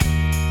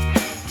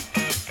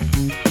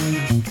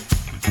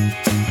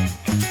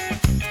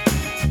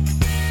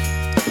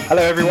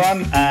Hello,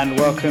 everyone, and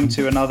welcome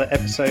to another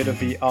episode of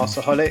the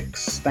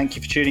Arsaholics. Thank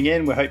you for tuning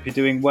in. We hope you're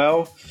doing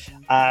well.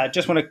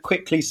 Just want to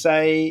quickly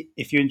say,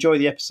 if you enjoy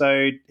the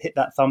episode, hit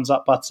that thumbs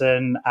up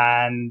button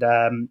and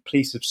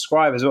please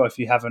subscribe as well if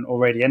you haven't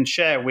already, and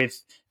share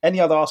with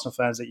any other Arsenal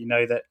fans that you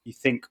know that you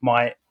think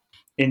might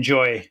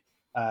enjoy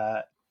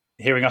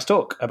hearing us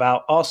talk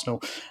about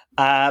Arsenal.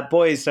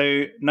 Boys,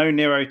 so no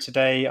Nero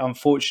today,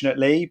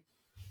 unfortunately,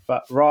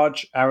 but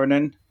Raj,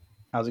 Aaronen,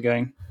 how's it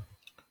going?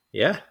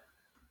 Yeah,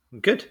 I'm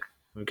good.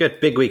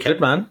 Big weekend.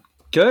 Good, man.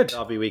 Good.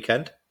 Derby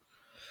weekend.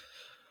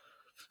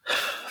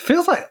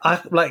 Feels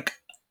like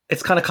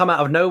it's kind of come out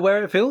of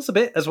nowhere. It feels a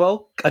bit as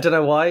well. I don't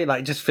know why.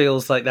 Like, it just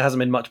feels like there hasn't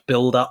been much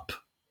build up.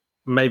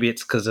 Maybe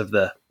it's because of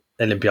the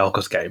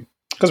Olympiacos game.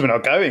 Because we're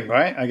not going,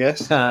 right? I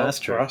guess that's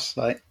true. For us,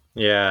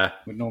 Yeah,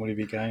 we'd normally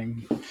be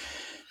going.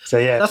 So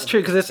yeah, that's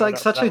true because it's like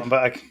such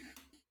a.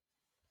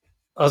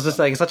 I was just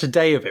saying, such a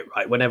day of it,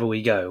 right? Whenever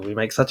we go, we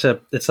make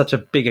it's such a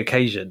big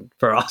occasion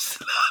for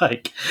us.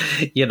 Like,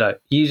 you know,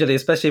 usually,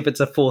 especially if it's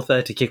a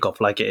 4:30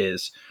 kickoff, like it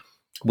is,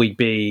 we'd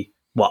be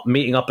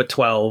meeting up at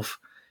 12,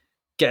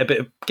 get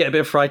a bit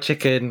of fried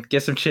chicken,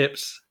 get some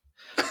chips,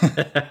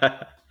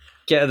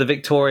 get at the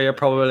Victoria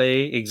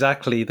probably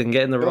exactly, then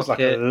get in the rocket. It was like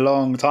a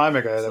long time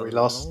ago that we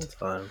last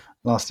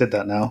did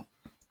that. Now,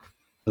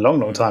 a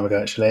long time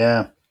ago, actually.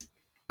 Yeah,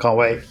 can't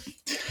wait.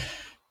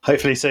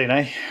 Hopefully soon,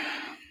 eh?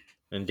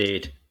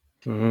 Indeed.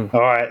 Mm-hmm.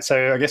 All right,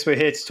 so I guess we're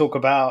here to talk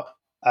about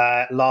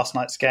last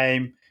night's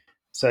game.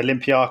 So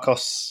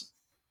Olympiacos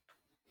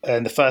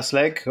in the first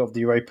leg of the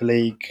Europa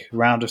League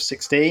round of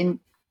 16.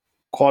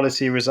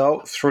 Quality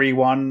result,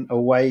 3-1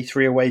 away,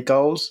 3 away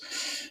goals.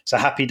 So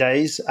happy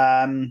days.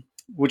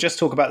 We'll just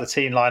talk about the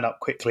team lineup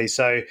quickly.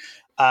 So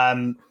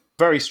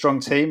very strong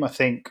team. I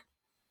think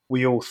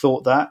we all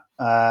thought that.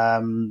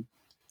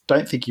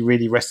 Don't think he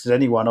really rested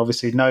anyone.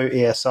 Obviously, no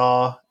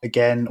ESR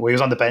again. Well, he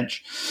was on the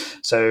bench.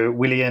 So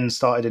Willian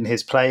started in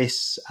his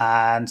place,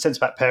 and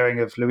centre-back pairing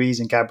of Luiz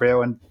and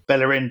Gabriel, and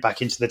Bellerin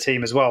back into the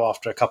team as well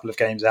after a couple of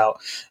games out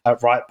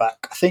at right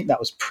back. I think that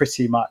was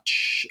pretty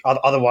much,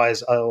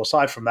 otherwise, or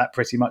aside from that,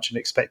 pretty much an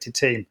expected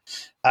team.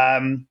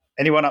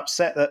 Anyone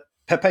upset that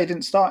Pepe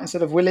didn't start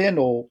instead of Willian,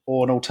 or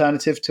an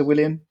alternative to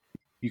Willian?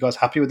 You guys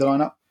happy with the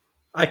lineup?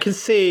 I can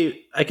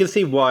see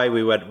why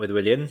we went with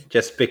Willian,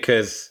 just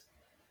because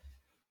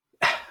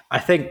I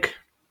think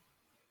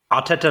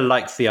Arteta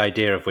likes the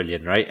idea of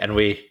Willian, right? And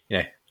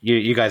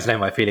you guys know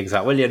my feelings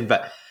about Willian,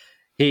 but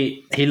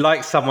he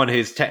likes someone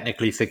who's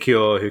technically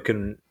secure,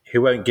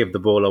 who won't give the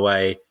ball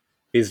away,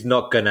 who's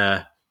not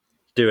gonna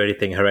do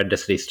anything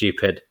horrendously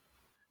stupid,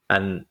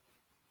 and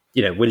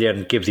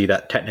Willian gives you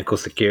that technical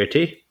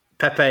security.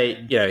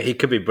 Pepe, he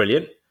could be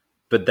brilliant,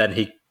 but then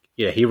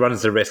he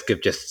runs the risk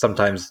of just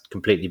sometimes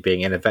completely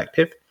being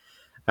ineffective.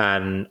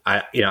 And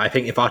I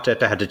think if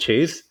Arteta had to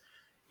choose,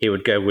 he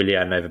would go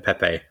Willian over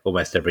Pepe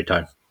almost every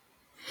time.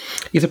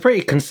 He's a pretty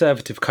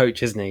conservative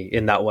coach, isn't he,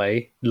 in that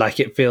way? Like,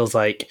 it feels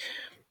like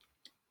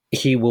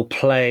he will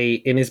play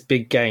in his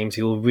big games.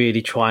 He will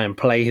really try and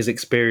play his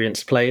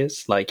experienced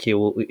players. Like, he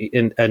will,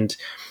 and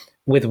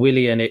with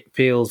Willian, it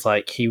feels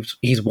like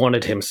he's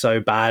wanted him so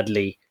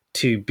badly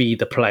to be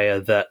the player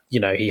that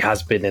he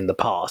has been in the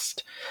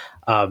past,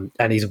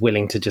 and he's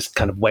willing to just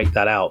kind of wait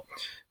that out.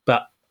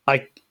 But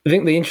I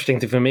think the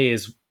interesting thing for me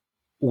is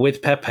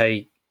with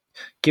Pepe,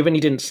 given he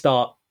didn't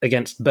start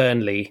against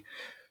Burnley,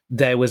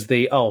 there was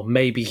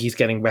maybe he's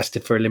getting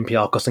rested for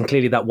Olympiacos, and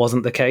clearly that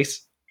wasn't the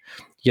case,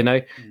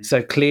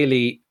 So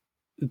clearly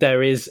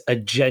there is a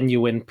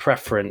genuine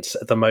preference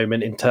at the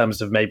moment in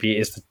terms of maybe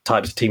it's the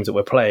types of teams that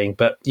we're playing,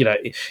 but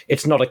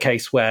it's not a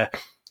case where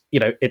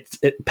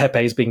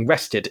Pepe is being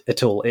rested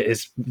at all. It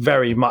is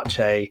very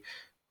much a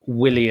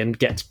Willian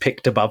gets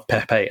picked above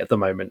Pepe at the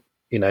moment.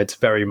 It's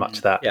very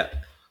much that. Yeah.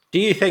 Do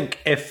you think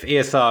if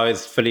ESR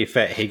is fully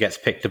fit, he gets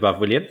picked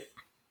above Willian?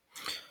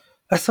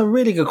 That's a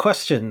really good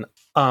question.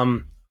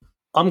 I'm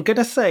going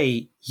to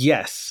say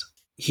yes,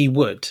 he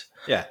would.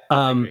 Yeah.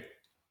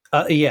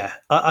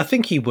 I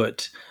think he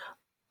would.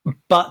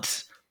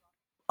 But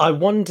I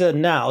wonder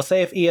now,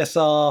 say if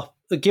ESR,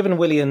 given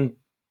Willian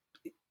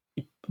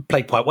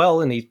played quite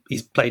well and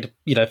he's played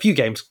a few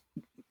games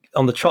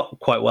on the trot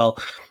quite well,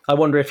 I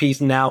wonder if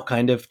he's now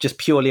kind of just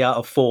purely out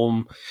of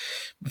form.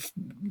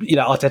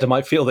 Arteta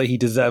might feel that he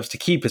deserves to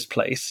keep his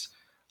place,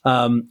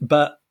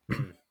 but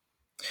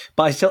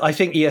I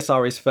think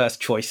ESR is first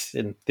choice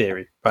in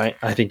theory, right?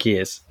 I think he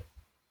is.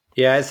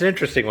 Yeah, it's an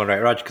interesting one,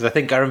 right, Raj? Because I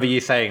think I remember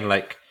you saying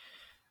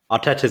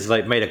Arteta's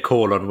made a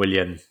call on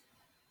Willian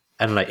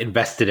and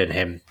invested in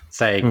him,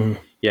 saying,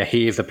 "Yeah,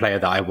 he is the player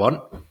that I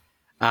want."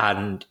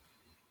 And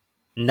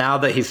now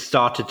that he's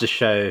started to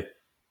show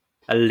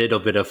a little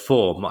bit of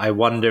form, I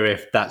wonder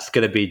if that's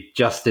going to be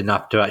just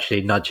enough to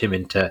actually nudge him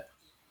into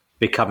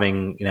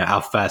becoming,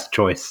 our first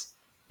choice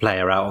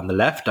player out on the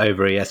left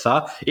over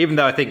ESR. Even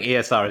though I think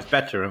ESR is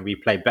better and we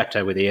play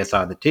better with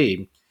ESR in the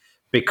team,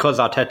 because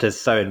Arteta's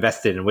so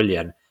invested in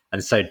Willian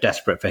and so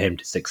desperate for him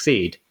to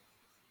succeed,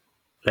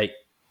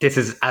 this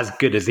is as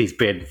good as he's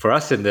been for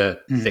us in the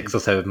 6 or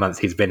 7 months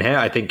he's been here.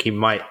 I think he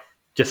might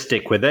just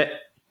stick with it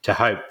to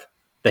hope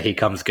that he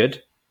comes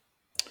good.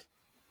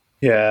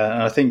 Yeah,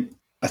 and I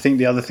think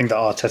the other thing that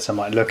Arteta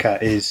might look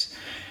at is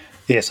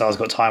ESR's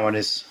got time on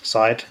his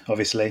side,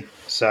 obviously.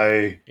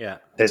 So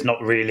there's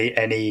not really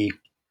any,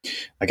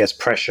 I guess,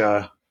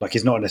 pressure. Like,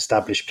 he's not an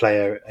established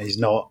player. He's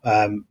not,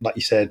 like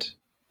you said,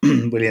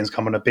 Willian's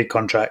come on a big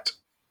contract.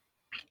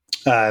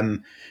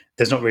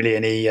 There's not really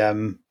any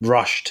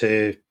rush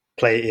to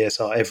play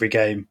ESR every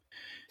game.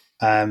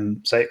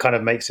 So it kind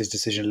of makes his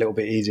decision a little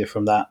bit easier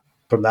from that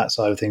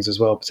side of things as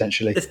well,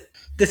 potentially.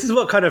 This is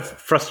what kind of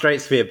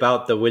frustrates me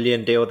about the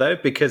Willian deal, though,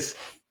 because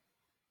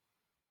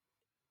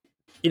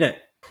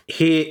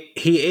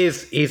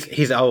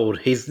he's old.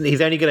 He's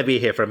only going to be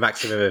here for a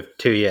maximum of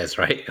 2 years,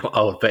 right?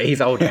 Old, but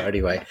he's older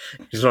anyway.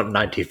 He's not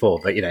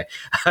 94, but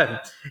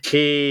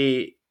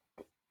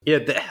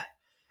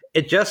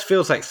it just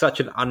feels like such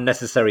an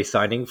unnecessary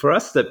signing for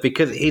us, that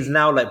because he's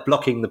now like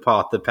blocking the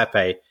path of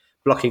Pepe,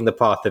 blocking the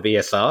path of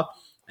ESR,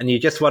 and you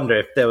just wonder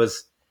if there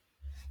was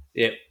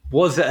it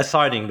a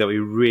signing that we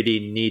really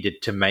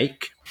needed to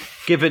make,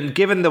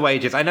 given the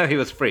wages. I know he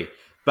was free,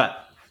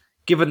 but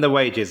given the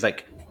wages,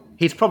 like,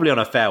 he's probably on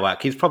a fair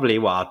whack. He's probably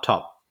our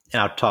top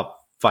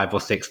 5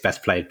 or 6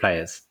 best played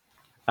players.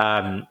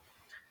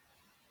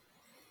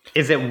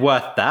 Is it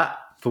worth that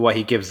for what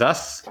he gives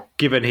us,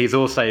 given he's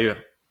also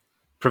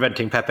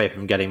preventing Pepe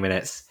from getting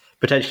minutes,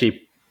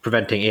 potentially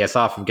preventing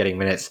ESR from getting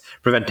minutes,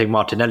 preventing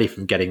Martinelli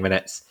from getting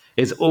minutes?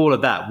 Is all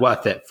of that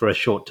worth it for a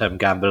short-term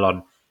gamble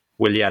on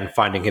Willian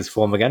finding his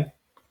form again?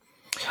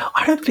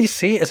 I don't really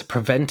see it as a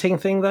preventing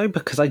thing, though,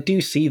 because I do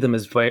see them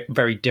as very,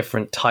 very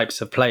different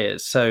types of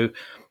players. So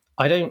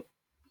I don't,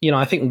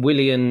 I think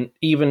Willian,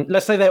 even,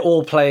 let's say they're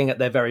all playing at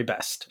their very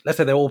best.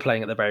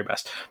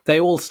 They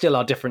all still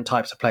are different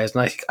types of players.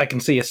 And I can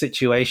see a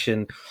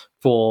situation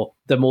for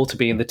them all to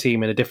be in the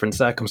team in a different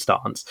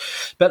circumstance.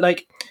 But I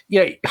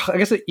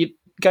guess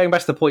going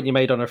back to the point you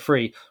made on a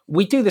free,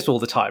 we do this all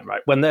the time,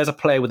 right? When there's a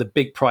player with a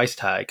big price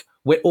tag,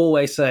 we're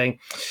always saying,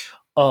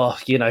 for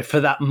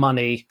that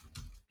money,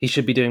 he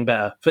should be doing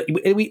better. But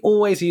we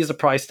always use a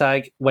price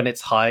tag when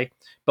it's high,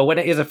 but when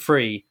it is a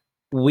free,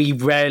 we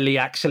rarely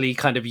actually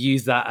kind of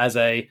use that as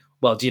a,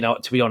 well, do you know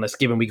what, to be honest,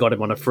 given we got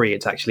him on a free,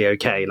 it's actually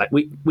okay. Like,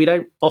 we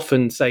don't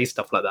often say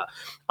stuff like that.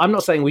 I'm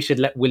not saying we should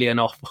let Willian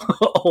off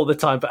all the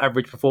time for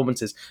average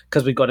performances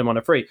because we got him on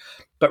a free,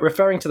 but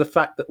referring to the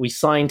fact that we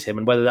signed him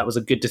and whether that was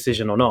a good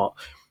decision or not,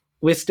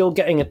 we're still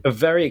getting a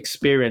very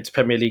experienced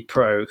Premier League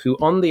pro who,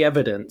 on the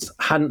evidence,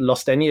 hadn't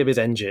lost any of his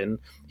engine.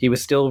 He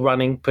was still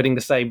running, putting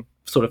the same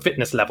sort of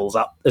fitness levels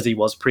up as he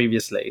was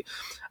previously.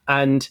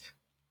 And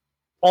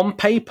on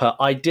paper,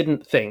 I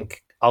didn't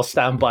think, I'll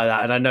stand by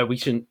that, and I know we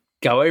shouldn't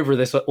go over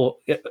this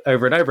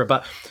over and over,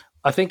 but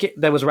I think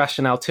there was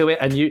rationale to it.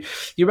 And you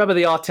remember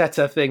the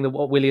Arteta thing, that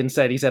what Willian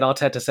said? He said,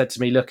 Arteta said to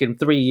me, look, in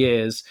 3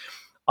 years,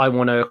 I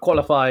want to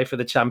qualify for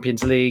the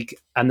Champions League,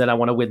 and then I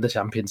want to win the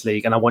Champions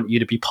League, and I want you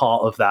to be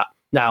part of that.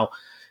 Now,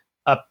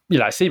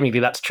 seemingly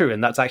that's true,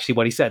 and that's actually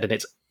what he said, and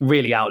it's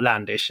really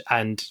outlandish,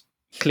 and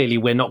clearly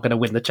we're not going to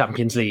win the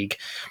Champions League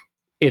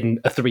in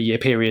a 3-year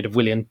period of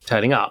Willian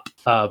turning up.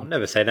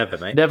 Never say never,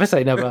 mate. Never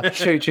say never.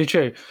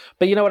 True.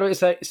 But you know what I would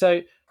say?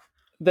 So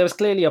there was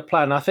clearly a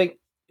plan. I think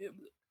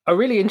a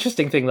really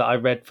interesting thing that I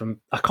read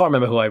from, I can't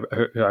remember who I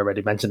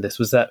already mentioned this,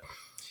 was that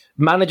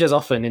managers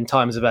often, in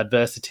times of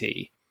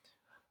adversity,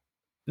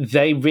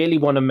 they really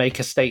want to make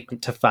a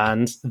statement to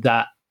fans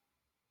that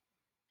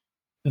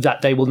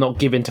they will not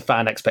give in to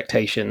fan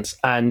expectations.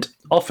 And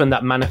often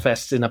that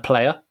manifests in a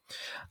player.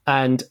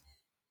 And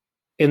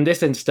in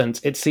this instance,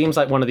 it seems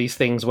like one of these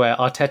things where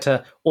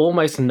Arteta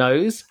almost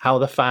knows how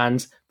the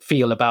fans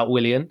feel about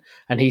Willian.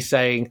 And he's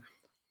saying,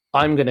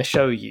 I'm going to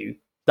show you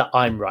that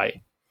I'm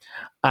right.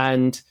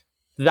 And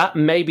that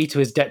may be to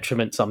his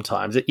detriment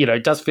sometimes.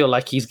 It does feel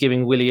like he's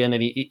giving Willian,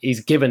 and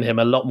he's given him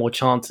a lot more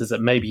chances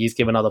that maybe he's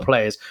given other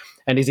players.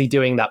 And is he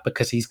doing that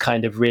because he's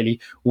kind of really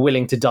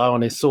willing to die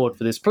on his sword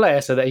for this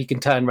player so that he can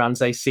turn around and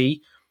say,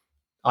 see,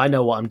 I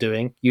know what I'm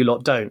doing, you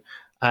lot don't.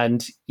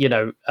 And,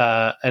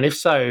 and if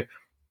so,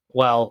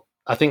 well,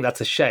 I think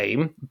that's a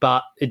shame,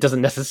 but it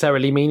doesn't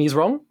necessarily mean he's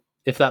wrong,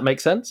 if that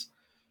makes sense.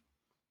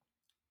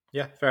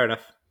 Yeah, fair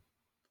enough.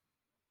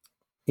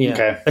 Yeah,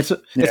 okay.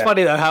 It's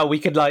funny though how we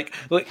could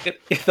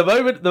if the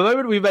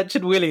moment we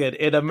mentioned Willian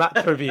in a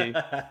match review,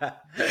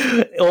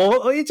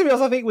 or to be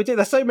honest, I think we did.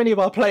 There's so many of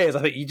our players.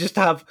 I think you just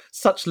have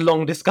such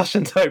long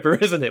discussions over,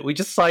 isn't it? We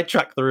just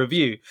sidetrack the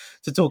review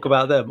to talk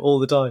about them all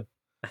the time.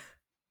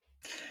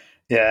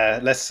 Yeah,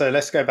 let's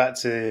go back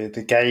to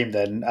the game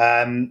then.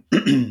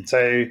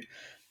 So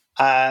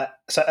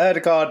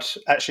Ødegaard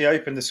actually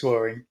opened the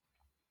scoring.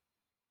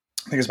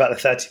 I think it was about the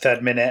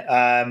 33rd minute,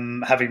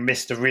 having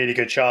missed a really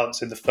good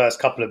chance in the first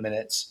couple of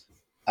minutes.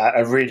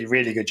 A really,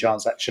 really good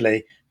chance,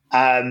 actually.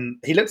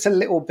 He looked a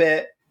little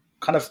bit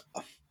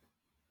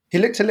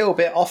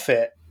off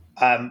it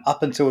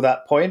up until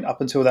that point,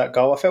 up until that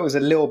goal. I felt it was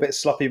a little bit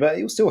sloppy, but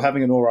he was still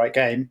having an all right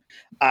game.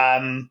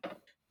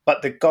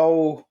 But the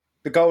goal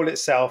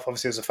itself,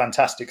 obviously, was a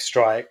fantastic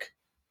strike.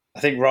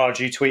 I think,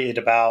 Raj, you tweeted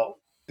about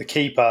the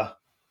keeper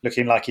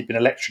looking like he'd been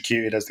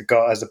electrocuted as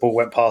the ball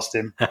went past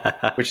him,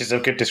 which is a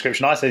good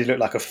description. I said he looked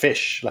like a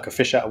fish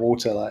out of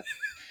water, like.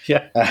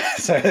 Yeah.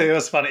 So it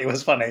was funny.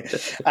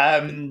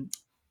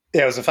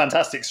 Yeah, it was a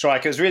fantastic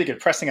strike. It was really good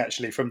pressing,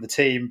 actually, from the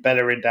team.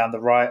 Bellerin down the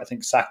right. I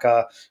think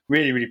Saka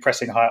really, really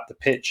pressing high up the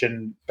pitch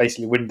and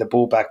basically winning the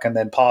ball back. And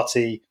then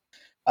Partey,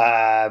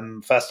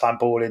 first-time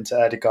ball into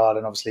Ødegaard,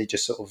 and obviously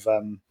just sort of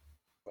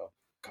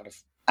kind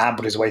of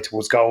ambled his way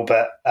towards goal.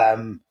 But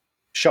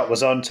shot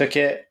was on, took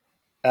it,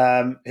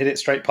 hit it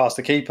straight past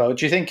the keeper.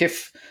 Do you think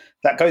if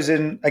that goes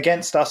in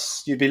against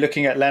us, you'd be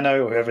looking at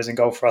Leno or whoever's in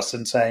goal for us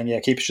and saying,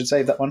 yeah, keeper should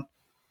save that one?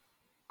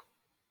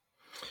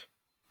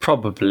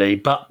 Probably,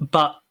 but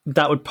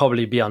that would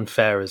probably be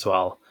unfair as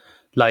well.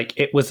 Like,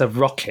 it was a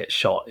rocket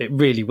shot. It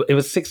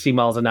was 60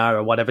 miles an hour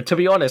or whatever. To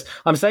be honest,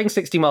 I'm saying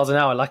 60 miles an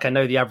hour like I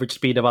know the average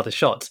speed of other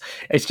shots.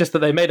 It's just that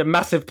they made a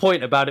massive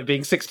point about it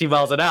being 60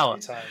 miles an hour.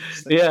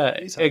 Yeah,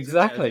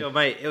 exactly.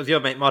 It was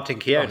your mate Martin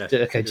Keown. Oh,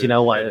 okay, do you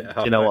know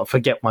what?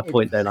 Forget my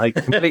point then. I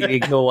completely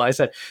ignore what I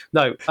said.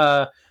 No,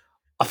 I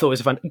thought it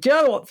was fun. Do you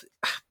know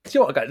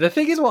what, guys? The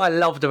thing is, what I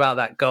loved about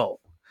that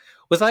goal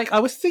was, like, I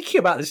was thinking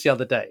about this the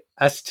other day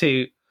as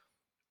to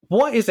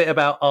what is it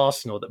about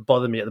Arsenal that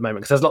bothers me at the moment?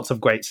 Because there's lots of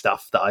great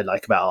stuff that I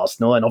like about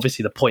Arsenal, and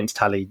obviously the points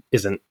tally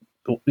isn't,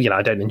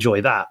 I don't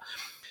enjoy that.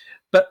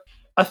 But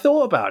I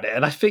thought about it,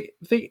 and I think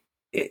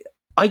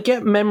I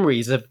get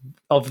memories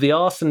of the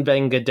Arsene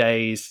Wenger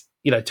days,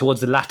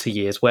 towards the latter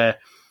years, where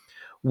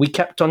we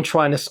kept on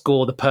trying to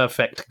score the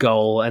perfect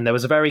goal, and there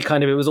was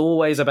it was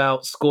always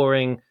about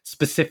scoring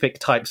specific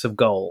types of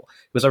goal.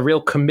 It was a real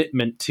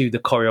commitment to the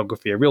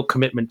choreography, a real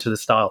commitment to the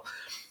style.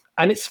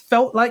 And it's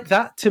felt like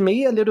that to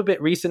me a little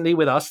bit recently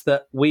with us,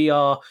 that we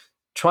are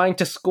trying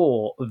to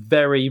score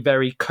very,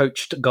 very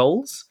coached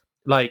goals,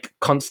 like,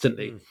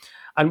 constantly.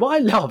 And what I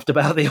loved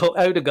about the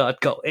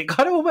Ødegaard goal, it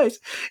kind of almost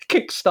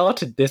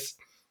kick-started this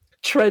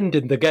trend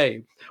in the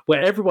game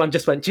where everyone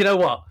just went, do you know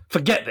what?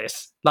 Forget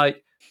this.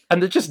 Like,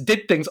 and they just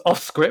did things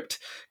off script.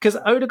 Because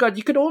Ødegaard,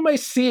 you could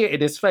almost see it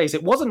in his face.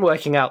 It wasn't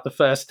working out the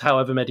first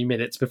however many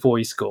minutes before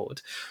he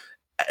scored.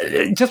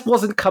 It just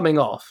wasn't coming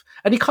off.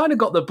 And he kind of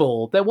got the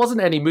ball. There wasn't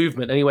any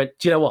movement. And he went,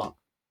 do you know what?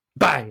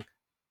 Bang.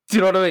 Do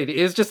you know what I mean?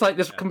 It was just like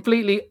this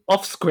completely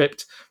off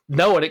script.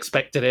 No one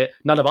expected it.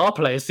 None of our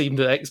players seemed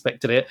to have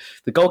expected it.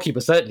 The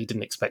goalkeeper certainly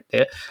didn't expect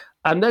it.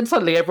 And then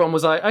suddenly everyone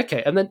was like,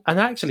 okay. And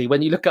actually,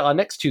 when you look at our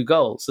next two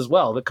goals as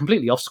well, they're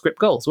completely off script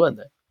goals, weren't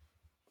they?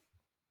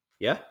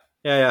 Yeah.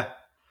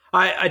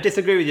 I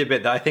disagree with you a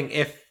bit, that I think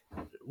if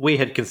we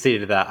had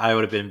conceded that, I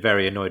would have been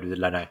very annoyed with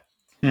Leno.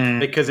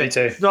 Because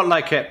it's not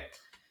like it.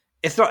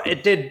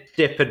 It did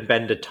dip and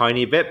bend a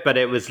tiny bit, but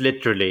it was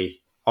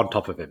literally on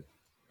top of him.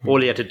 All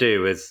he had to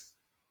do was,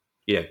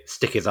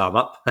 stick his arm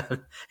up.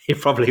 He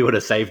probably would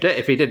have saved it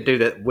if he didn't do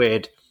that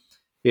weird,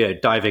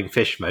 diving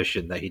fish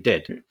motion that he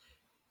did.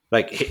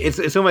 Like,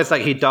 it's almost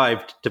like he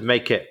dived to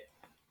make it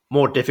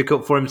more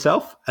difficult for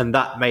himself, and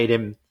that made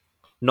him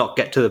not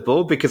get to the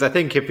ball. Because I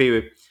think if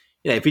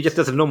he just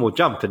does a normal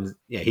jump and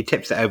he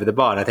tips it over the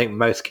bar, and I think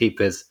most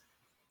keepers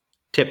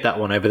tip that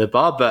one over the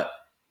bar, but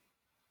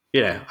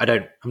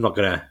I'm not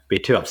going to be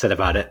too upset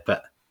about it,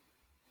 but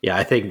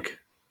I think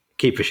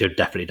keeper should have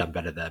definitely done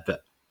better there.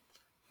 But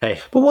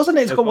hey, but wasn't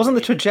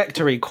the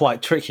trajectory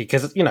quite tricky?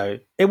 Because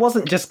it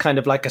wasn't just kind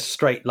of like a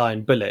straight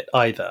line bullet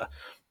either.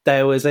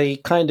 There was a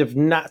kind of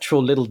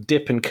natural little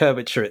dip and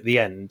curvature at the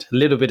end, a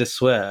little bit of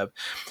swerve,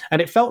 and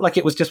it felt like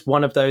it was just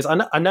one of those.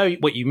 I know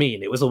what you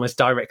mean. It was almost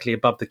directly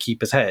above the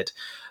keeper's head,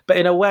 but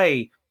in a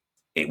way,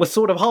 it was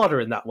sort of harder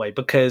in that way,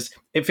 because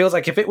it feels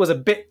like if it was a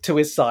bit to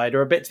his side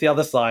or a bit to the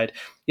other side,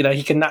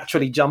 he can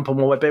naturally jump on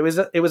one way. But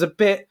it was a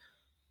bit,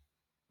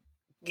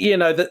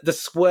 the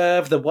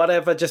swerve, the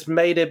whatever, just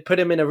put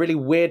him in a really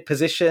weird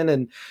position,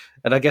 and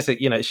I guess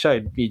it it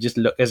showed. You just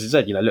look, as I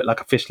said, looked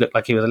like a fish, looked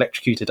like he was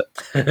electrocuted.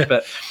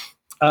 But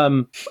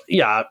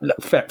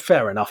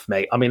fair enough,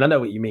 mate. I mean, I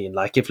know what you mean.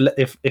 Like, if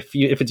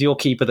it's your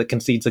keeper that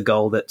concedes a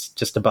goal that's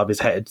just above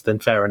his head, then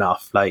fair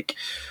enough. Like,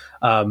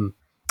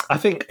 I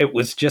think it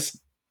was just.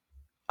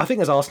 I think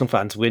as Arsenal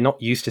fans, we're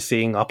not used to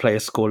seeing our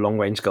players score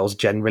long-range goals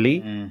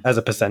generally as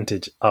a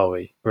percentage, are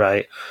we?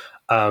 Right?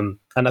 And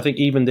I think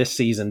even this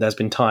season, there's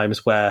been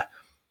times where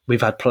we've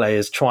had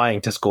players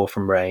trying to score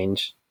from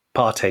range.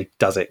 Partey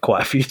does it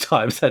quite a few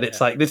times, and it's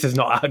like, this is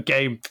not our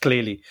game,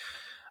 clearly.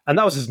 And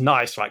that was just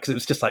nice, right? Because it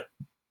was just like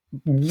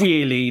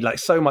really like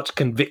so much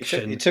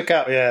conviction. He took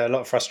out a lot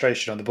of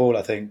frustration on the ball,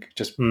 I think,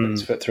 just put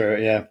his foot through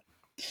it.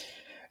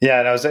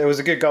 Yeah, it was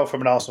a good goal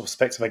from an Arsenal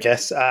perspective, I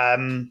guess.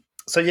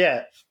 So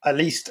at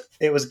least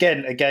it was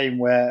again a game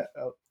where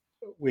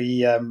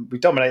we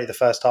dominated the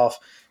first half,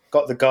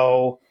 got the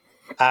goal,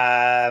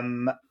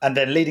 and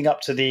then leading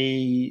up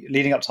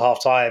to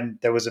half time,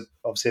 there was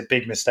obviously a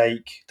big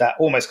mistake that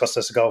almost cost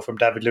us a goal from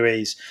David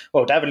Luiz.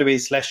 Well, David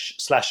Luiz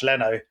slash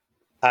Leno.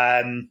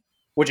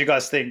 What do you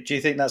guys think? Do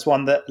you think that's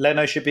one that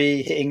Leno should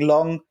be hitting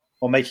long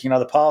or making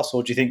another pass,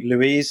 or do you think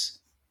Luiz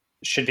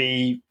should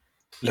be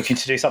looking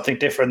to do something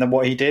different than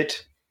what he did?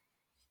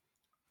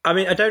 I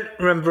mean, I don't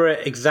remember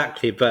it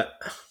exactly, but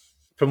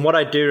from what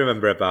I do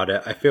remember about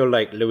it, I feel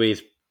like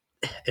Luiz,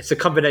 it's a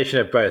combination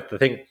of both. I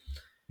think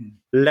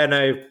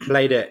Leno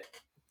played it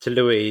to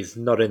Luiz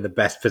not in the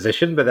best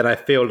position, but then I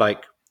feel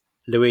like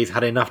Luiz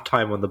had enough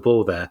time on the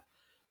ball there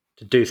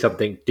to do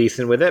something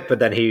decent with it, but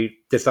then he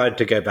decided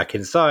to go back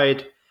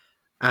inside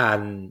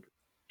and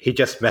he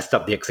just messed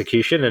up the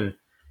execution, and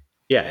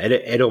yeah,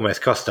 it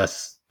almost cost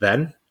us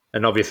then,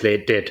 and obviously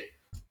it did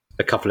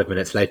a couple of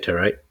minutes later,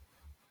 right?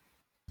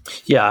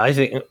 Yeah, I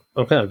think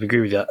I kind of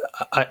agree with you.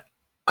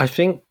 I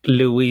think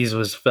Luiz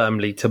was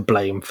firmly to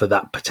blame for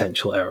that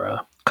potential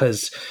error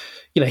because,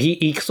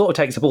 he sort of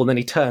takes the ball and then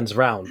he turns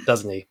around,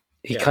 doesn't he?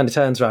 He kind of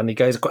turns around and he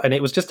goes, and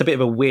it was just a bit of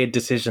a weird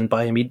decision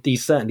by him. He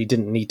certainly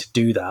didn't need to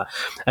do that,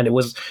 and it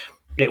was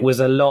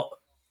a lot.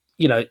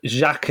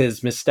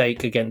 Xhaka's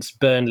mistake against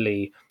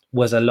Burnley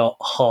was a lot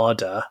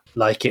harder.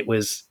 Like it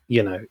was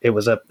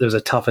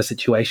a tougher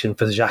situation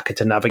for Xhaka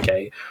to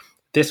navigate.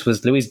 This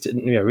was Luiz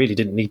really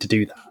didn't need to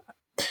do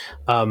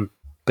that.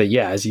 But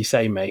yeah, as you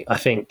say, mate, I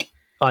think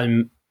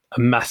I'm a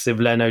massive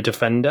Leno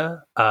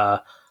defender,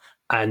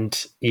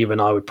 and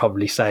even I would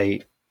probably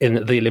say in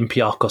the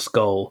Olympiacos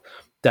goal,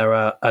 there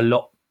are a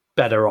lot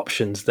better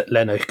options that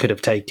Leno could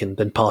have taken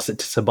than pass it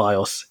to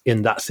Ceballos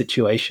in that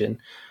situation.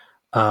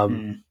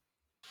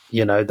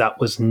 That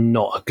was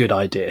not a good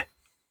idea.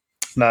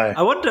 No.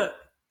 I wonder,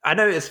 I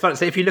know it's fun.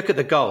 So if you look at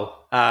the goal,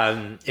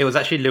 it was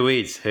actually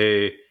Luiz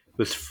who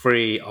was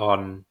free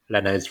on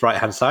Leno's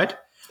right-hand side.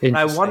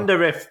 I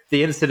wonder if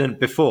the incident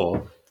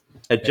before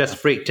had just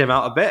freaked him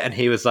out a bit and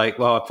he was like,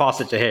 well, I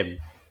passed it to him.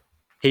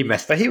 He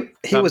messed up.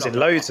 But he was in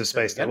loads of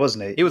space there,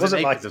 wasn't he? He was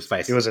in acres of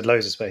space. He was in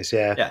loads of space,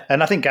 yeah.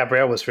 And I think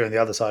Gabriel was free on the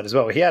other side as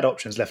well. He had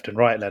options left and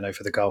right, Leno,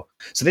 for the goal.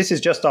 So this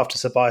is just after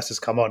Ceballos has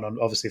come on,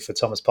 obviously, for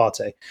Thomas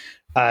Partey.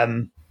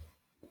 And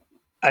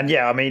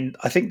yeah, I mean,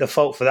 I think the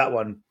fault for that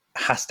one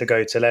has to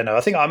go to Leno.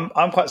 I think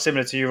I'm quite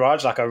similar to you,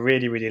 Raj. Like, I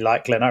really, really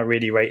like Leno. I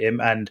really rate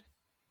him, and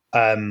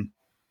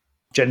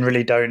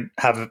generally don't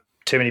have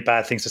too many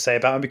bad things to say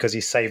about him because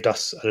he's saved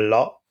us a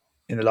lot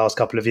in the last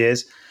couple of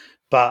years.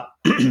 But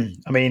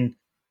I mean,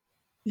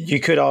 you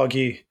could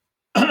argue,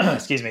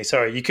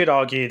 you could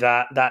argue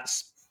that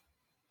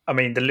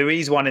the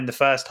Luiz one in the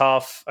first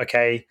half,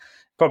 okay,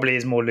 probably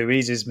is more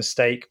Luiz's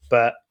mistake,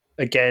 but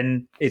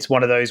again, it's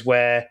one of those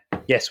where,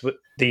 yes,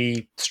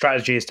 the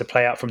strategy is to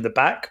play out from the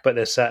back, but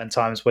there's certain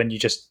times when you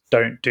just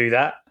don't do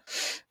that,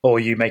 or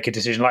you make a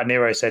decision like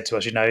Nero said to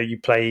us. You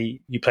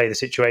play the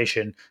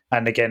situation.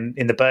 And again,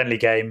 in the Burnley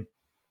game,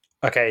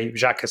 okay,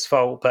 Xhaka's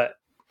fault, but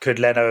could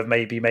Leno have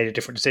maybe made a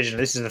different decision?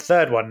 This is the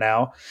third one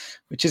now,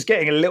 which is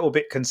getting a little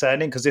bit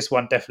concerning because this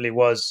one definitely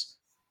was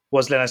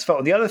Leno's fault.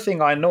 And the other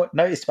thing I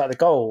noticed about the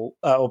goal,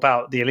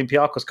 about the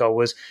Olympiacos goal,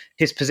 was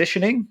his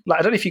positioning. Like,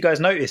 I don't know if you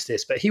guys noticed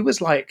this, but he was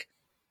like,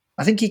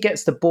 I think he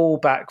gets the ball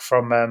back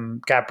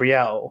from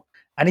Gabriel,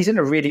 and he's in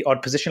a really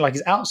odd position. Like,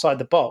 he's outside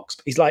the box,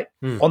 but he's like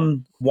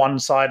on one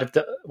side of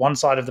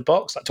the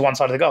box, like to one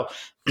side of the goal.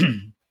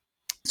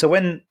 So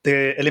when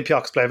the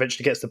Olympiacos player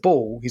eventually gets the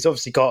ball, he's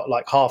obviously got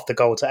like half the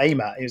goal to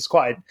aim at. It's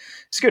a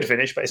good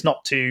finish, but it's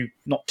not too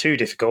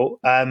difficult.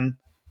 And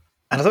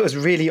I thought it was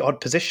really odd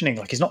positioning.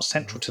 Like, he's not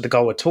central to the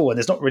goal at all, and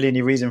there's not really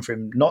any reason for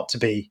him not to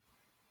be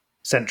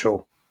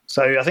central.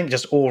 So I think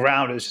just all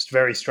round, it was just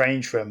very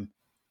strange from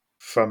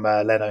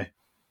Leno.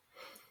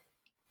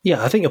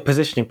 Yeah, I think your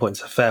positioning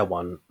point's a fair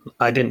one.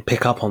 I didn't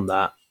pick up on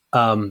that,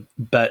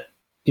 but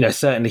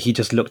certainly he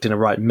just looked in a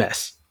right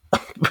mess.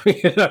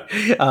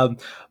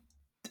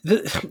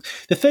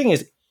 The thing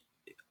is,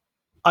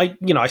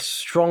 I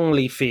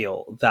strongly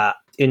feel that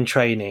in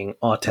training,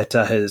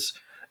 Arteta has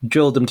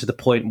drilled them to the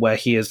point where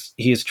he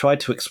has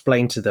tried to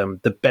explain to them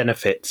the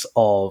benefits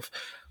of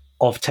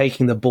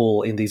taking the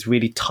ball in these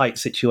really tight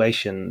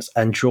situations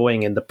and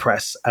drawing in the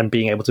press and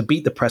being able to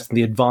beat the press and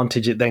the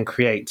advantage it then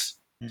creates.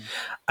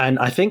 And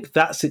I think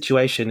that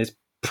situation is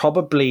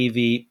probably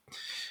the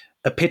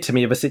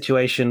epitome of a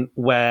situation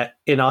where,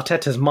 in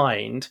Arteta's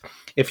mind,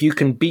 if you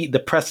can beat the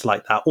press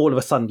like that, all of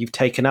a sudden you've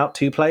taken out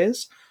two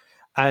players.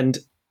 And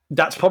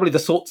that's probably the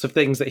sorts of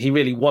things that he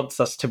really wants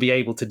us to be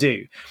able to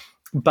do.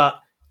 But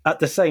at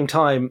the same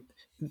time,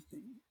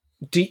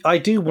 I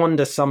do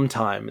wonder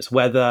sometimes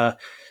whether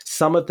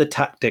some of the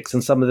tactics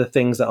and some of the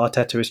things that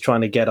Arteta is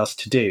trying to get us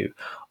to do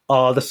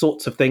are the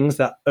sorts of things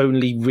that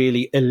only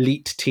really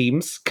elite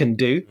teams can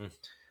do.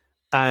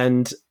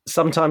 And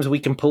sometimes we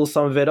can pull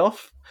some of it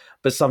off,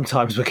 but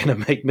sometimes we're going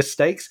to make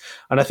mistakes.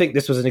 And I think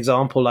this was an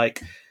example.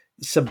 Like,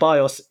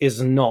 Ceballos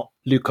is not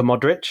Luka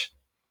Modric.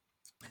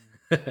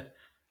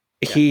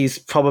 He's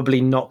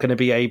probably not going to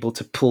be able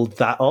to pull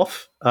that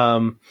off.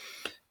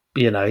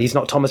 He's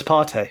not Thomas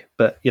Partey,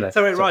 but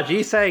So wait, Raj, are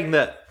you saying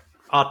that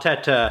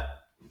Arteta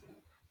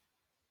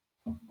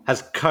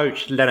has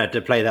coached Leno to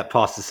play that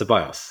pass to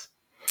Ceballos?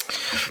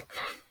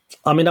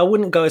 I mean, I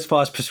wouldn't go as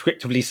far as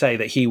prescriptively say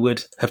that he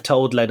would have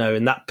told Leno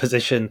in that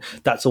position,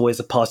 that's always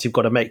a pass you've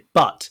got to make.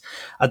 But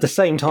at the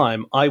same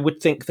time, I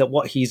would think that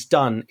what he's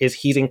done is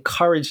he's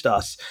encouraged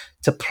us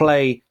to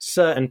play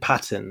certain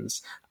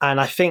patterns.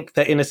 And I think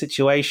that in a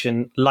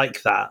situation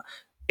like that,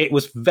 it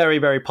was very,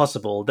 very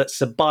possible that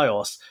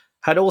Ceballos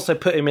had also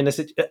put him in a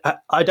situation.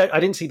 I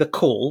didn't see the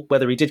call,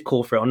 whether he did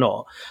call for it or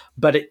not,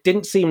 but it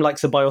didn't seem like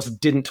Ceballos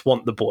didn't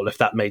want the ball, if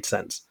that made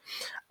sense.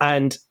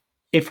 And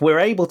if we're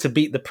able to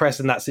beat the press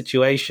in that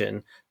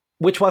situation,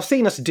 which I've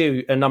seen us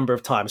do a number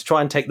of times,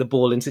 try and take the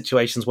ball in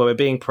situations where we're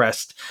being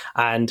pressed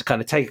and kind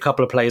of take a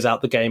couple of players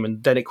out the game,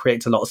 and then it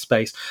creates a lot of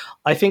space.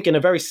 I think in a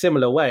very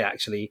similar way,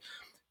 actually,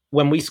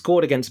 when we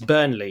scored against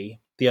Burnley,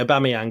 the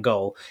Aubameyang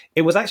goal,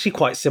 it was actually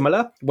quite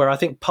similar, where I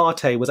think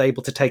Partey was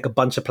able to take a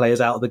bunch of players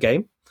out of the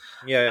game.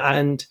 Yeah.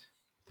 And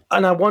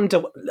I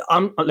wonder,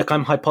 I'm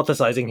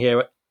hypothesizing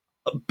here,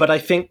 but I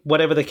think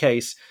whatever the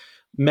case,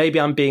 maybe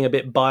I'm being a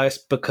bit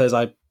biased because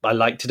I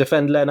like to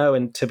defend Leno,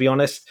 and to be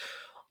honest,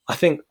 I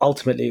think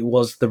ultimately it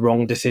was the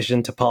wrong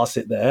decision to pass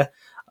it there.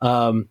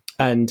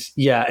 And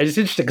yeah, it's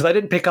interesting because I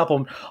didn't pick up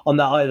on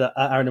that either,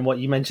 Aaron, and what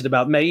you mentioned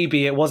about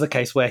maybe it was a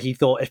case where he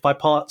thought, if I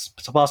pass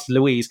to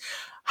Luiz,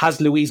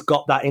 has Luiz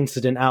got that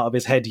incident out of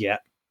his head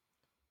yet?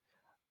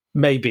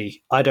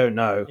 Maybe, I don't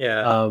know.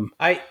 Yeah,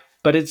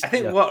 but it's. I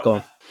think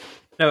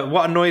yeah,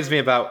 what annoys me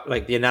about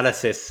like the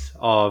analysis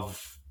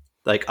of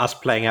like us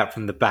playing out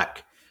from the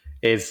back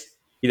is,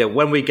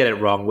 when we get it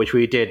wrong, which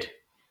we did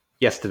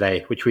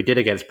yesterday, which we did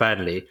against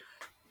Burnley,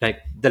 like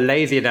the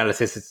lazy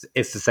analysis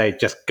is to say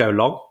just go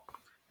long.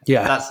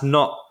 Yeah, that's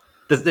not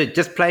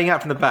just playing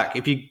out from the back.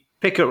 If you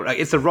pick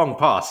it's a wrong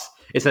pass.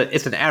 It's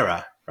an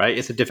error, right?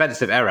 It's a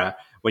defensive error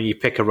when you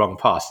pick a wrong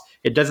pass.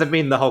 It doesn't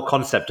mean the whole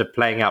concept of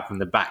playing out from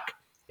the back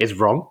is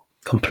wrong.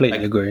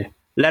 Completely agree.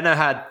 Leno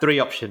had 3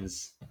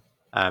 options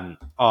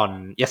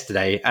on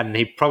yesterday, and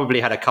he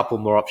probably had a couple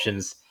more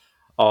options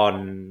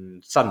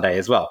on Sunday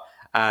as well.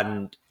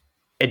 And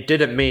it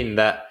didn't mean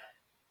that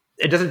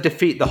it doesn't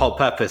defeat the whole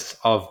purpose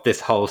of this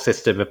whole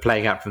system of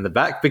playing out from the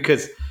back,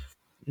 because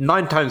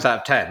 9 times out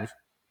of 10,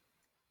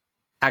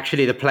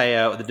 actually the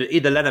player,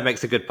 either Leno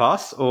makes a good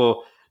pass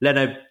or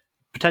Leno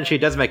potentially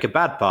does make a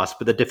bad pass,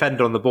 but the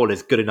defender on the ball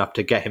is good enough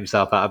to get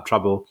himself out of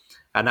trouble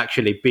and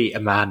actually beat a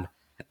man,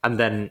 and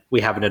then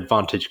we have an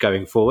advantage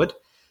going forward.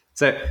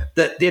 So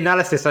the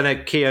analysis, I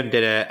know Keown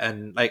did it,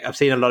 and like I've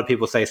seen a lot of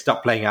people say,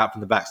 stop playing out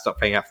from the back, stop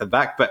playing out from the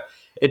back. But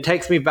it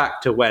takes me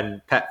back to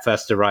when Pep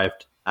first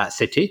arrived at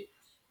City.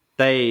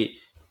 They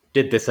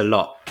did this a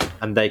lot,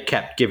 and they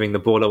kept giving the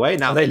ball away.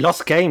 Now they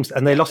lost games,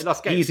 and they lost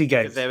easy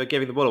games. They were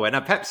giving the ball away.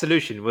 Now Pep's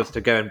solution was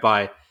to go and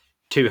buy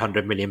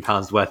 £200 million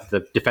worth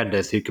of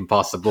defenders who can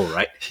pass the ball,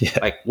 right? Yeah.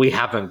 Like we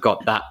haven't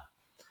got that.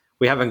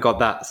 We haven't got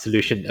that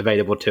solution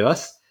available to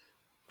us.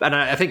 And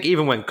I think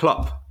even when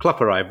Klopp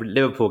arrived,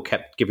 Liverpool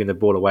kept giving the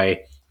ball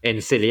away in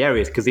silly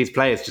areas because these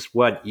players just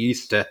weren't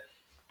used to,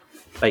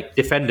 like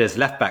defenders,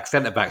 left backs,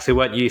 centre backs, who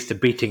weren't used to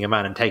beating a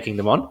man and taking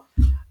them on.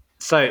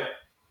 So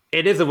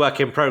it is a work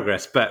in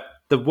progress, but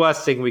the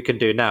worst thing we can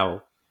do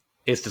now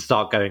is to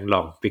start going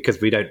long because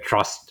we don't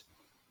trust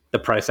the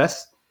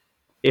process.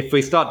 If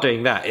we start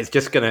doing that, it's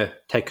just going to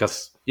take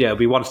us, it'll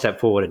be 1 step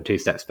forward and 2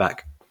 steps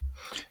back.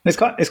 It's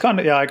kind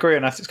of, I agree,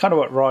 and it's kind of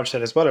what Raj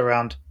said as well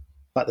around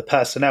like the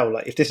personnel.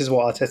 Like if this is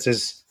what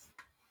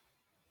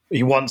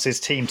he wants his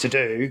team to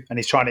do, and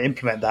he's trying to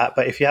implement that,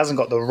 but if he hasn't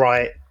got the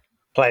right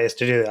players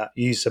to do that,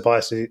 use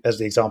Ceballos as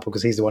the example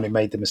because he's the one who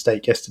made the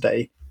mistake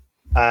yesterday.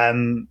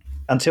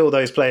 Until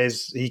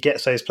he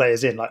gets those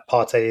players in, like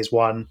Partey is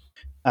one.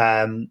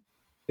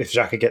 If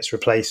Xhaka gets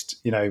replaced,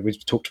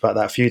 we've talked about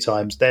that a few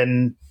times,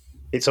 then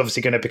it's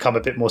obviously going to become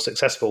a bit more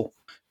successful.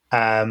 So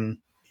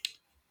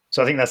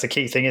I think that's the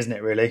key thing, isn't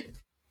it? Really,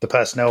 the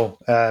personnel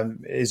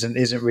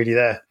isn't really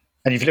there.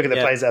 And if you look at the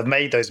players that have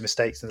made those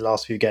mistakes in the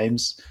last few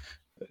games,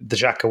 the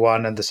Xhaka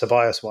one and the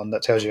Ceballos one,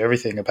 that tells you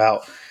everything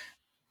about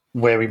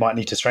where we might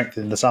need to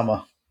strengthen in the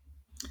summer.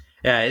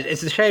 Yeah,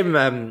 it's a shame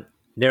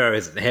Nero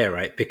isn't here,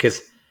 right?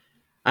 Because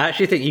I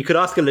actually think you could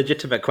ask a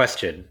legitimate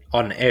question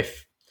on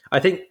if... I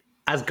think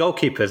as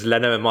goalkeepers,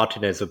 Leno and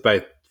Martinez are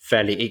both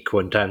fairly equal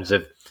in terms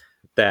of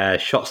their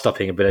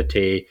shot-stopping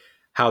ability,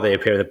 how they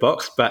appear in the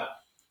box, but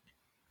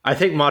I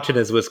think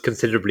Martinez was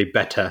considerably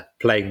better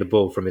playing the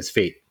ball from his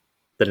feet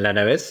than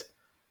Leno is.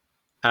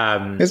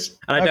 I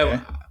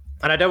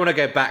don't want to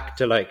go back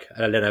to like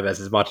a Leno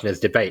versus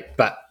Martinez debate,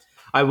 but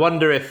I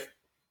wonder if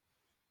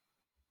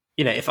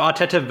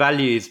Arteta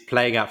values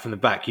playing out from the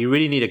back, you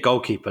really need a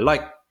goalkeeper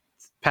like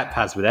Pep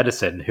has with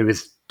Ederson, who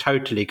is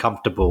totally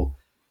comfortable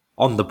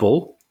on the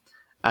ball.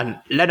 And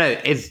Leno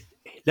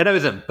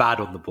isn't bad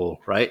on the ball,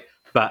 right?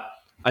 But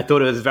I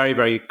thought it was very,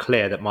 very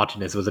clear that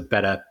Martinez was a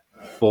better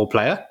ball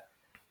player.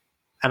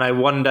 And I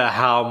wonder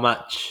how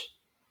much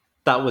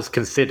that was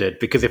considered,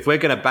 because if we're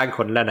going to bank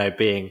on Leno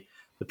being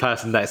the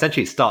person that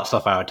essentially starts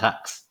off our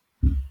attacks,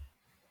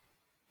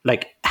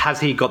 like,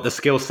 has he got the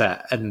skill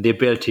set and the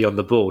ability on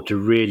the ball to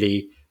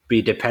really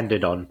be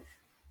depended on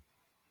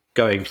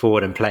going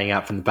forward and playing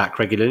out from the back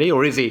regularly?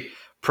 Or is he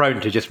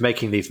prone to just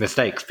making these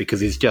mistakes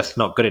because he's just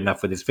not good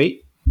enough with his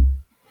feet?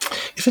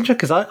 It's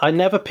interesting because I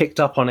never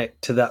picked up on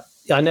it to that.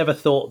 I never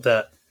thought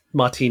that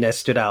Martinez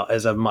stood out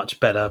as a much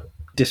better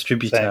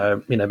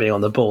distributor, being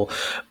on the ball.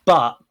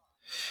 But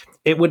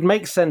it would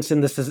make sense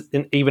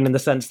even in the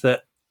sense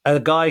that a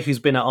guy who's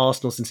been at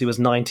Arsenal since he was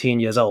 19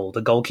 years old,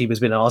 a goalkeeper's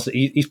been at Arsenal,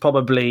 he's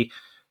probably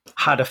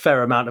had a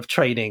fair amount of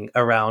training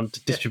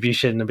around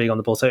distribution and being on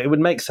the ball. So it would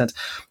make sense.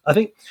 I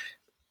think,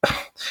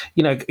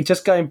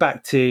 just going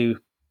back to,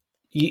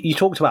 you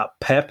talked about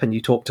Pep and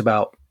you talked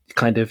about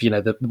kind of,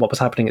 what was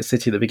happening at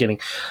City at the beginning.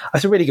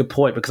 That's a really good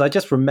point, because I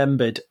just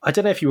remembered, I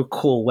don't know if you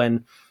recall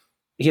when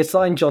he had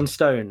signed John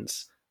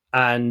Stones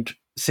and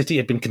City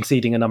had been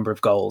conceding a number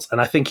of goals. And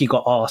I think he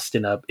got asked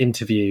in an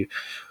interview,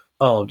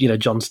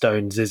 John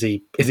Stones, is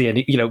he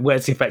any,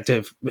 where's he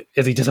effective?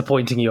 Is he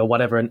disappointing you or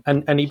whatever?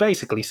 And he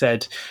basically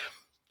said,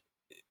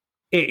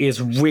 it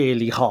is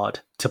really hard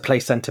to play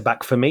centre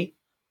back for me.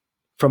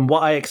 From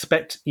what I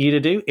expect you to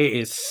do, it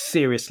is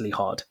seriously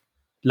hard.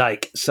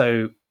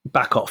 So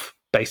back off,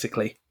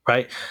 basically,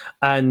 right?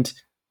 And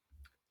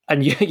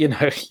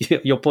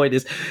your point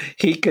is,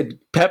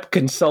 Pep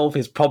can solve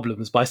his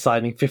problems by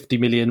signing 50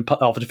 million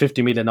after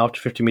 50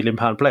 million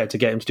pound player to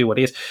get him to do what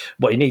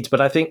he needs. But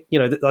I think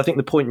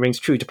the point rings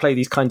true. To play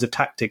these kinds of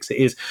tactics, it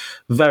is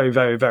very,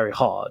 very, very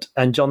hard.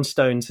 And John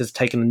Stones has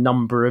taken a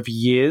number of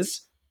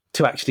years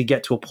to actually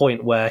get to a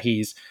point where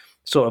he's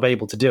sort of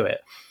able to do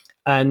it.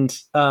 And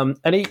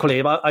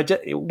equally,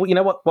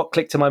 what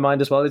clicked in my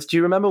mind as well is, do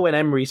you remember when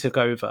Emery took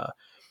over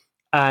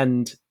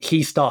and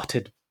he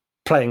started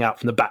playing out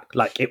from the back,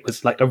 like it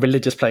was like a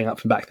religious playing out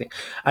from the back thing?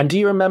 And do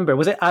you remember,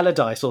 was it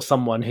Allardyce or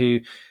someone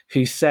who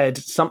said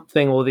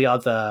something or the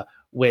other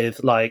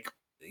with like,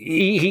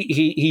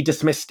 he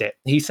dismissed it.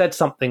 He said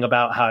something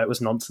about how it was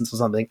nonsense or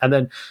something, and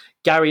then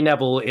Gary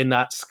Neville in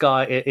that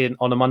Sky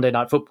on a Monday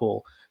Night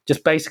Football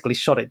just basically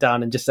shot it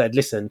down and just said,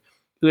 listen,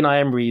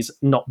 Unai Emery's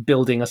not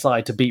building a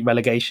side to beat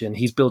relegation.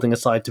 He's building a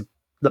side to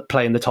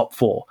play in the top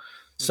four.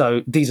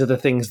 So these are the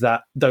things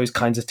that those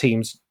kinds of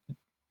teams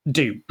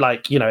do,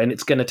 and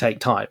it's going to take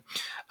time.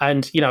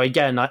 And,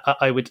 again,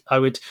 I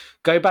would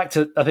go back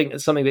to, I think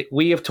it's something that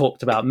we have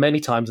talked about many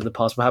times in the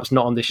past, perhaps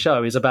not on this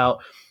show, is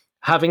about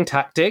having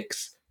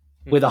tactics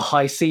with a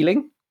high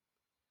ceiling,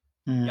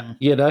 and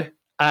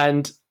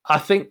I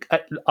think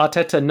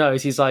Arteta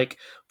knows, he's like,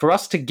 for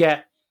us to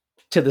get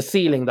to the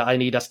ceiling that I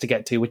need us to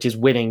get to, which is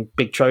winning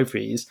big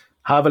trophies,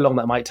 however long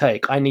that might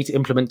take, I need to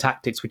implement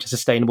tactics which are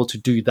sustainable to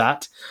do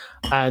that.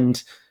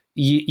 And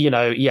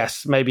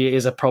yes, maybe it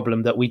is a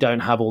problem that we don't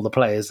have all the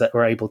players that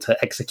were able to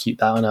execute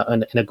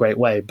that in a great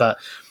way. But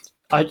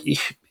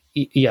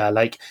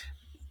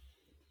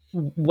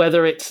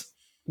whether it's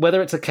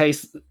a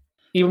case,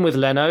 even with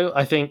Leno,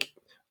 I think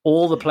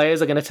all the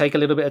players are going to take a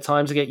little bit of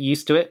time to get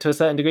used to it to a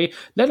certain degree.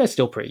 Leno's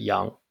still pretty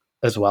young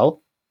as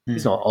well.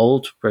 He's not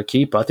old for a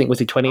keeper. I think, was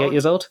he 28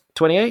 years old?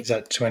 28? He's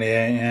at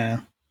 28,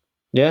 yeah.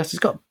 Yeah, so he's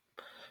got,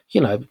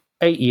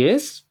 8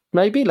 years,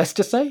 maybe, let's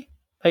just say.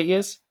 8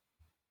 years.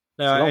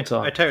 No, I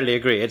totally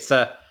agree. It's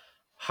a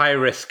high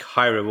risk,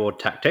 high reward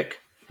tactic.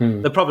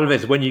 The problem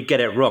is, when you get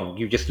it wrong,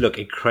 you just look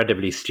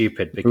incredibly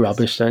stupid. Because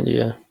rubbish, don't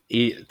you?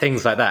 Yeah.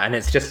 Things like that. And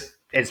it's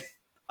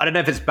I don't know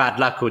if it's bad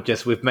luck or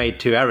just we've made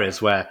two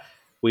errors where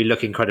we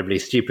look incredibly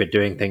stupid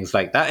doing things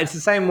like that. It's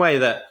the same way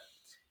that,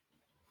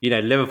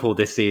 Liverpool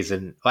this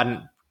season,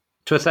 and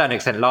to a certain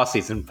extent last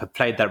season, have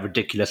played that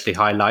ridiculously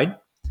high line.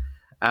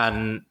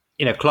 And,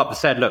 Klopp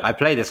said, look, I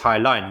play this high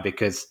line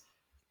because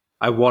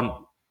I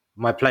want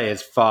my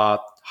players far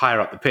higher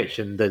up the pitch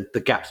and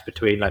the gaps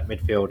between like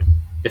midfield,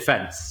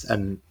 defence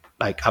and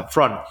like up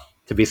front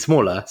to be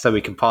smaller so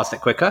we can pass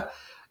it quicker.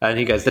 And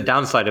he goes, the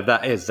downside of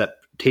that is that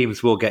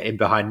teams will get in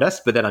behind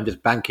us, but then I'm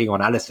just banking on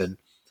Alisson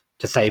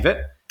to save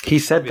it. He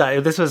said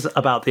that this was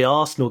about the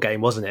Arsenal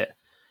game, wasn't it?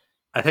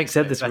 I think he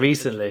said this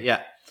recently.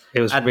 Yeah.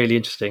 It was really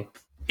interesting.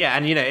 Yeah,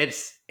 and it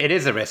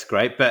is a risk,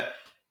 right? But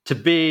to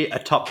be a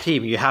top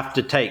team, you have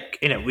to take,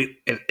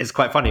 it's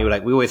quite funny.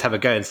 Like, we always have a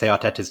go and say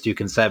Arteta's too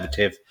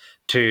conservative,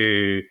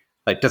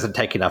 doesn't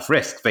take enough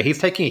risk. But he's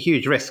taking a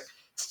huge risk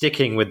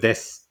sticking with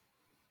this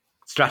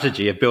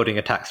strategy of building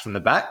attacks from the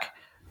back,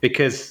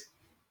 because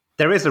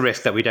there is a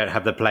risk that we don't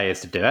have the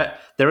players to do it.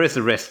 There is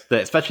a risk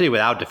that, especially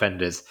with our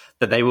defenders,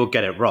 that they will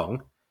get it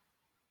wrong.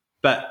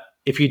 But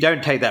if you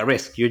don't take that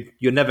risk,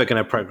 you're never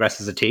going to progress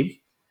as a team.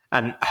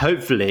 And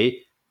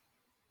hopefully,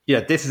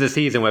 this is a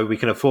season where we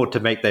can afford to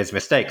make those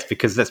mistakes,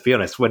 because let's be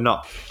honest, we're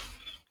not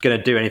going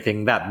to do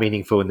anything that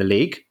meaningful in the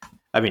league.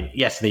 I mean,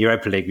 yes, in the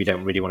Europa League, we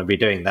don't really want to be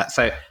doing that.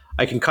 So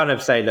I can kind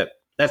of say, look,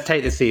 let's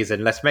take the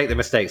season, let's make the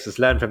mistakes, let's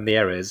learn from the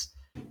errors,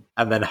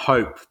 and then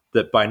hope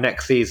that by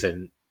next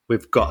season,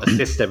 we've got a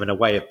system and a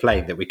way of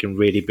playing that we can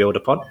really build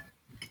upon.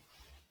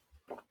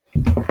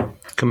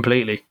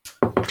 Completely.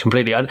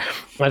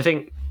 I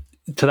think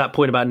to that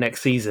point about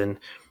next season,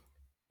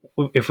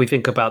 if we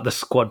think about the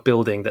squad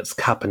building that's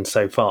happened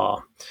so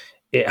far,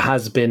 it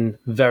has been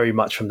very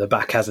much from the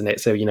back, hasn't it?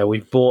 So,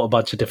 we've bought a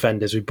bunch of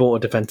defenders, we've bought a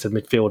defensive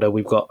midfielder,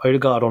 we've got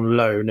Odegaard on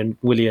loan, and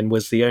Willian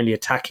was the only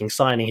attacking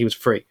signing, he was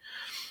free.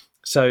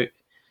 So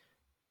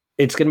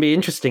it's going to be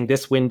interesting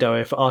this window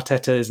if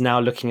Arteta is now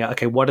looking at,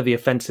 okay, what are the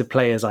offensive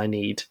players I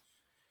need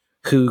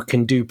who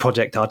can do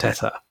Project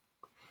Arteta?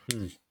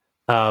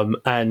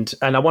 And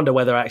I wonder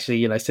whether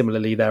actually,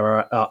 similarly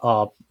there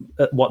are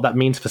what that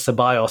means for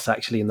Ceballos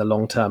actually in the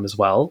long term as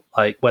well.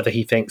 Like whether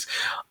he thinks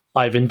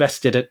I've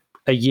invested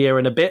a year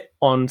and a bit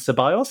on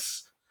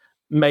Ceballos,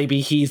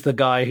 maybe he's the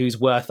guy who's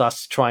worth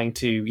us trying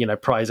to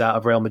prize out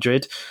of Real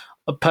Madrid.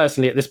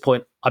 Personally, at this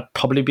point, I'd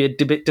probably be a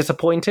bit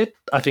disappointed.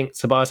 I think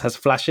Ceballos has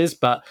flashes,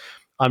 but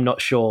I'm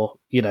not sure.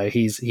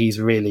 He's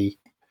really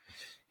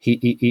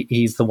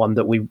he's the one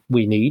that we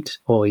need,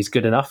 or he's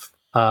good enough.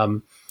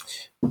 We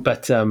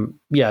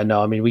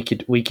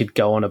could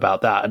go on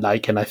about that, and I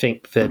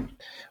think that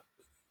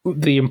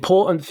the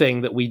important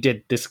thing that we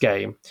did this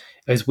game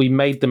is we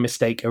made the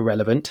mistake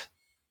irrelevant,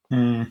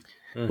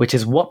 which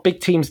is what big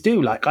teams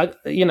do.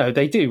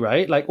 They do,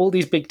 right? Like all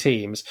these big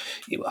teams.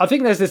 I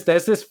think there's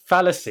this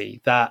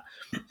fallacy that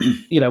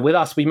with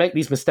us we make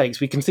these mistakes,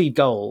 we concede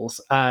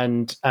goals,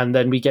 and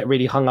then we get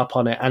really hung up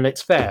on it, and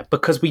it's fair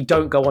because we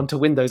don't go on to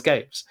win those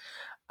games.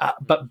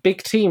 But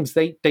big teams,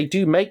 they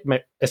do make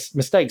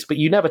mistakes, but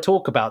you never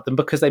talk about them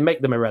because they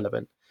make them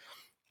irrelevant.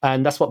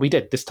 And that's what we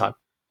did this time,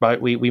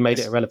 right? We made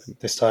it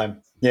irrelevant. This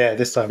time. Yeah,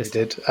 this time we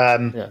did.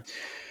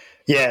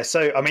 Yeah,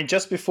 so, I mean,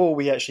 just before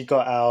we actually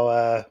got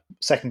our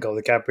second goal,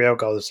 the Gabriel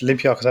goal,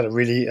 Olympiacos had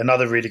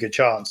another really good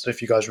chance. So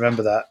if you guys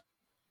remember that.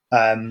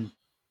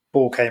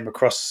 Ball came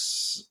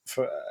across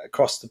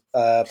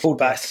the pulled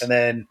back, and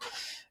then,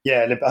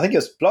 I think it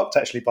was blocked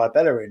actually by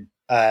Bellerin.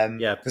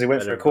 Because he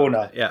went for a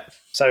corner. Yeah.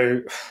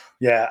 So,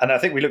 and I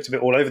think we looked a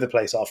bit all over the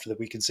place after that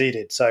we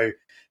conceded. So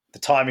the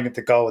timing of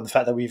the goal and the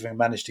fact that we even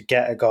managed to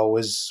get a goal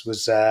was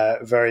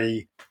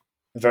very,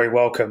 very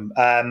welcome.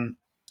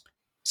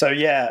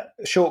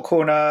 Short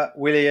corner,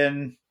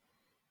 Willian,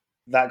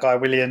 that guy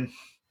Willian,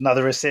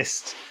 another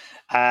assist.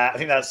 I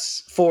think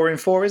that's 4 in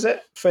 4, is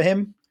it, for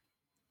him?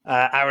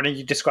 Aaron,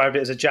 you described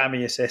it as a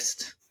jammy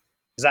assist.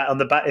 Is that on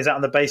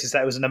the basis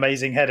that it was an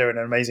amazing header and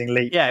an amazing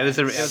leap? Yeah, it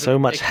was so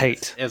much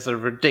hate. It was a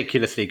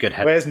ridiculously good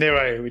header. Where's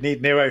Nero? We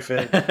need Nero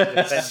for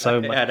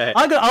so much. Yeah,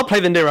 no. I'll play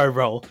the Nero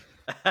role.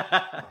 All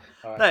right.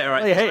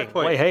 Why are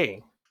you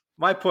hating?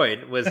 My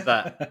point was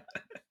that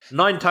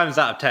 9 times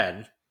out of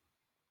 10,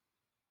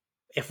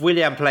 if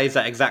Willian plays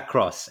that exact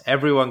cross,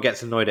 everyone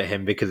gets annoyed at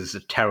him because it's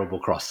a terrible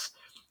cross.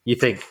 You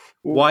think,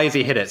 why has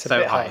he hit it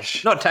so high?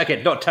 Harsh. Not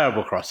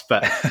terrible cross,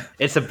 but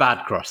it's a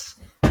bad cross.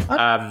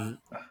 I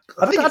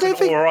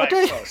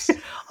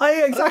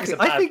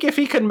think if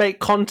he can make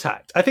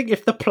contact, I think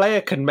if the player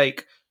can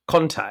make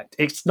contact,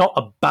 it's not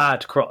a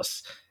bad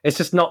cross. It's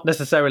just not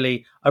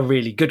necessarily a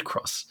really good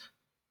cross.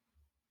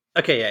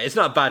 Okay, yeah, it's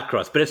not a bad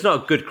cross, but it's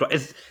not a good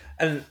cross.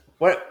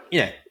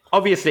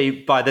 Obviously,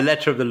 by the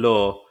letter of the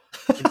law,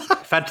 in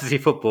fantasy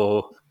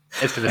football,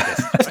 it's an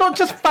assist. It's not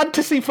just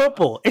fantasy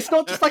football. It's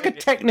not just like a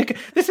technical.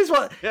 This is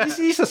what this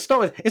needs to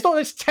stop. It's not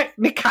this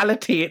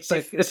technicality. It's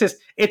an assist.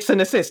 It's an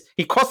assist.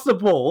 He crossed the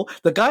ball.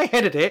 The guy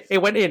headed it. It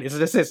went in. It's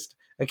an assist.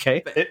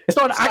 Okay, it's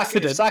not an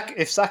accident.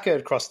 If Saka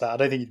had crossed that, I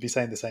don't think you'd be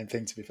saying the same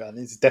thing. To be fair,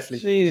 it's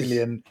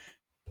definitely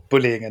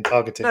bullying and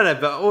targeting. No,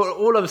 but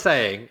all I'm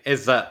saying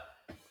is that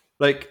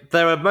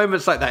there are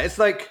moments like that. It's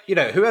like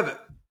whoever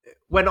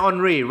when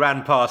Henry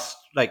ran past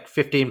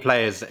 15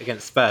 players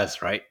against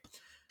Spurs, right?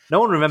 No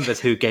one remembers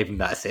who gave him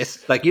that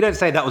assist. You don't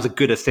say that was a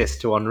good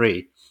assist to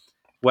Henry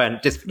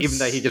even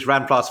though he just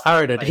ran past.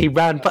 Aaron, he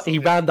ran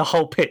the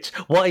whole pitch.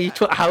 What are you?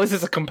 How is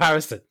this a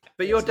comparison?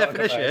 But your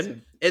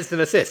definition is an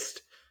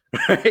assist,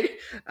 right?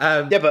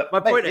 But my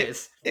point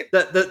is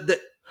that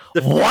the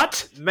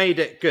what made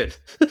it good.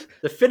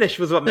 The finish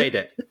was what made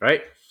it,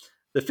 right?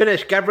 The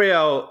finish,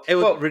 Gabriel. It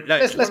was.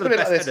 Let's put it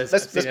like this.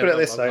 Let's put it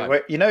this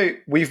way.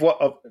 We've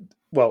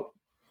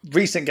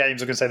recent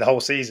games. I'm going to say the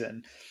whole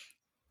season.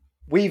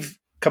 We've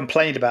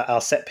complained about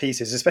our set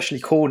pieces, especially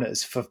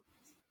corners, for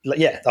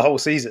the whole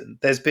season.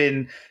 There's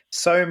been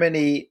so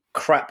many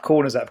crap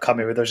corners that have come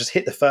in where they'll just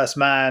hit the first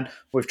man.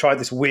 We've tried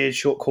this weird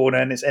short corner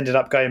and it's ended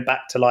up going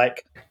back to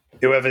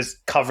whoever's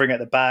covering at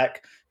the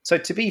back. So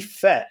to be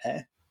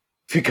fair,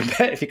 if you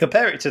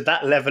compare it to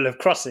that level of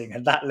crossing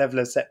and that level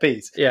of set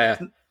piece,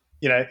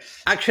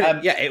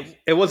 actually,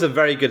 it was a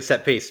very good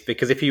set piece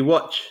because if you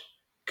watch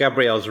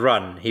Gabriel's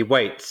run, he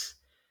waits.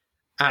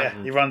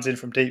 He runs in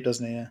from deep,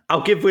 doesn't he? Yeah.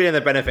 I'll give Willian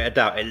the benefit of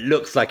doubt. It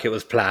looks like it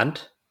was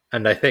planned.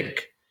 And I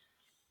think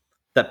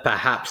that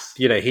perhaps,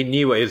 he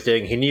knew what he was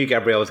doing. He knew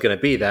Gabriel was going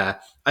to be there.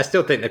 I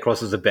still think the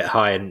cross was a bit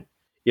high. And,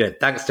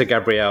 thanks to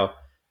Gabriel,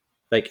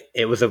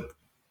 it was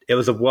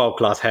a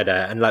world-class header.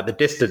 And the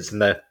distance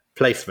and the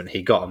placement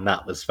he got on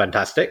that was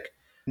fantastic.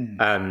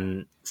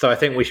 So I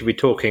think we should be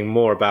talking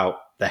more about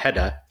the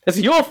header. It's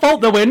your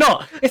fault that we're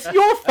not. It's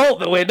your fault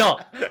that we're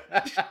not.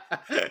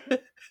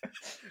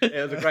 It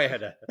was a great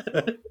header.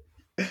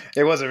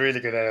 It was a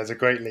really good header. It was a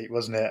great leap,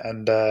 wasn't it?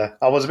 And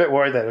I was a bit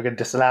worried that we were going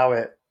to disallow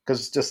it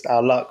because it's just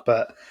our luck,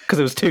 but because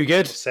it was too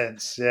good.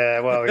 Sense,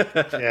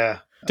 yeah.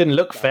 Didn't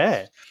look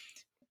fair.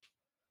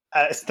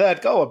 It's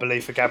third goal, I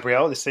believe, for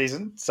Gabriel this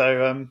season.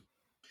 So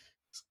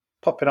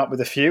popping up with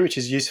a few, which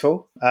is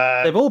useful.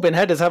 They've all been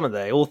headers, haven't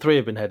they? All 3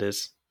 have been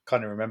headers.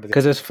 Can't even remember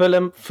because there's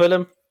Fulham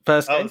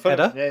first game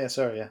header. Yeah,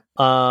 sorry, yeah.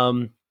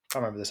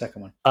 can't remember the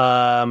second one.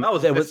 That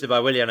was assisted by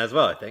Willian as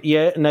well, I think.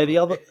 Yeah, no, the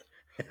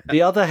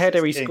other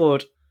header he King.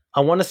 scored, I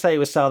want to say it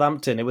was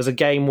Southampton. It was a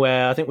game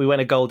where I think we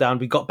went a goal down,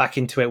 we got back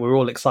into it, we were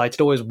all excited.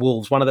 Always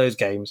Wolves, one of those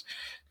games.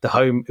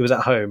 It was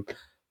at home,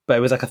 but it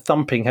was like a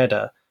thumping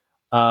header.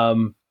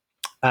 And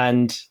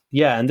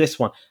this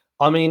one,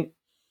 I mean,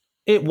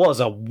 it was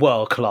a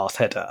world-class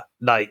header,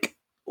 like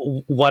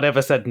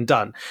whatever said and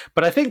done.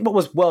 But I think what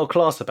was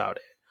world-class about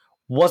it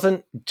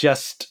wasn't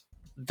just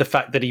the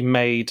fact that he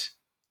made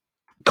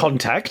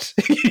contact,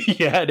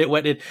 and it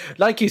went in.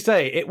 Like you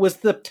say, it was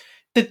the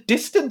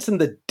distance and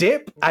the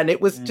dip, and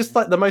it was just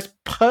like the most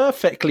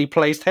perfectly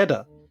placed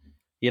header,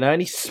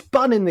 and he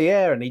spun in the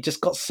air, and he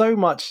just got so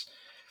much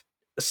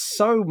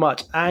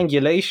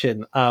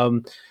angulation.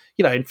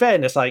 In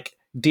fairness, like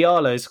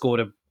Diallo scored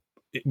a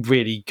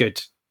really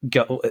good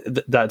goal.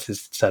 That's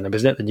his surname,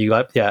 isn't it? The new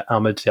guy,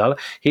 Ahmed Diallo.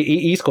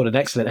 He scored an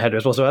excellent header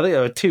as well. So I think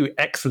there were two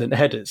excellent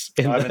headers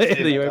in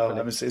the Europa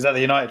League. Is that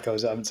the United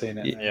goals? I haven't seen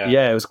it.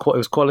 Yeah, it was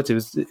quality.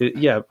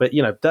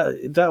 But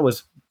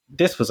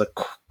this was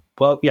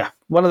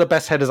one of the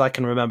best headers I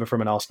can remember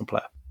from an Arsenal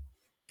player.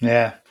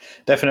 Yeah,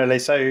 definitely.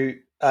 So we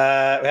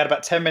had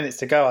about 10 minutes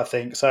to go, I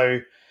think. So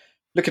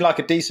looking like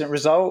a decent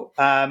result.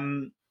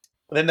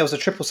 Then there was a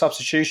triple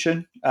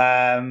substitution.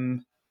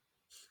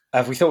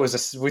 We thought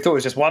it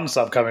was just one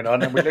sub coming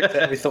on, and we looked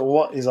at it. We thought,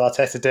 what is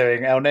Arteta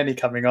doing? El Neni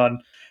coming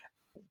on.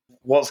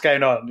 What's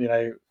going on?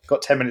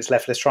 Got 10 minutes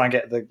left. Let's try and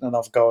get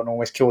another goal and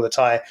almost kill the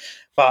tie.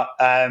 But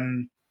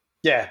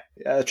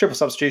triple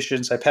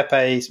substitution. So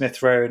Pepe,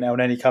 Smith Rowe, and El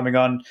Neni coming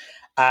on.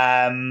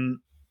 A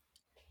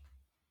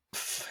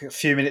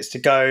few minutes to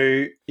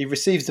go. He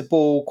receives the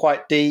ball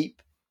quite deep.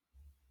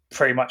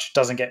 Pretty much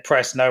doesn't get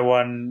pressed. No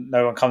one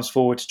comes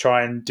forward to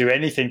try and do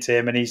anything to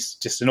him, and he's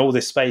just in all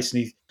this space,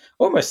 and he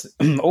almost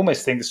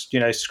thinks,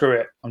 screw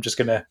it, I'm just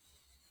going to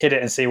hit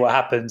it and see what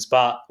happens.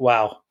 But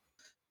wow,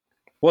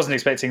 wasn't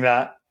expecting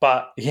that.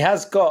 But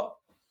he's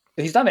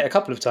done it a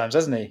couple of times,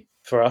 hasn't he,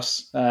 for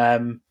us?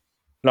 Long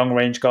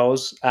range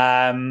goals,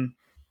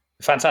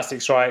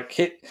 fantastic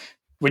strike.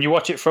 When you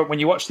watch the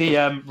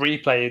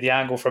replay, the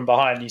angle from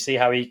behind, you see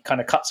how he kind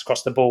of cuts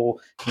across the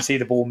ball. You see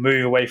the ball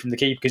move away from the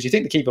keeper because you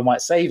think the keeper might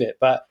save it,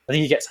 but I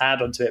think he gets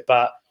hand onto it.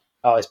 But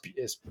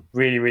it's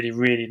really, really,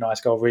 really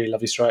nice goal. Really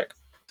lovely strike.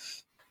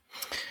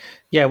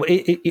 Yeah,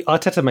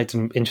 Arteta made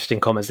some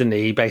interesting comments, didn't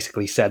he? He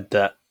basically said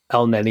that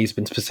El Neni's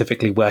been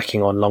specifically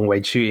working on long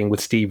range shooting with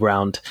Steve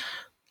Round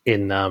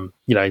in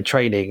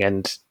training,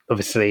 and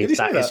obviously Did he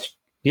say that?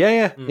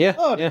 Yeah.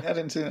 Oh, I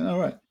didn't see that. All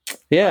right.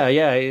 Yeah,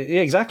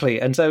 exactly.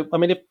 And so, I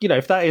mean,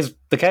 if that is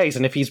the case,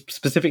 and if he's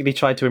specifically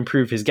tried to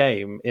improve his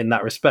game in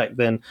that respect,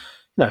 then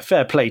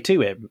fair play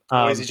to him.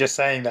 Or is he just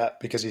saying that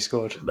because he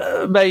scored?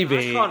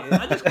 Maybe.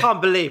 I just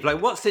can't believe.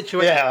 Like, what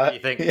situation do you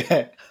think?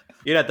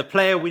 Yeah. The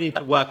player we need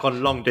to work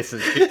on long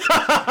distance.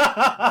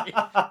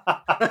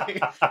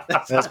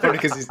 That's probably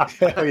because he's.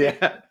 Oh,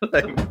 yeah.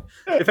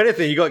 If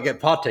anything, you got to get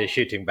Partey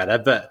shooting better,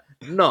 but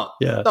not.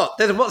 Yeah.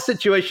 Then what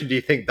situation do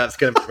you think that's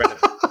going to be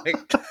relevant?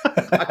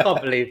 I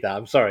can't believe that.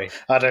 I'm sorry.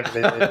 I don't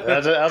believe it.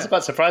 I was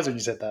quite surprised when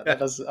you said that. I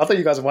thought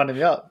you guys were winding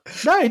me up.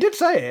 No, he did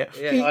say it.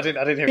 Yeah. I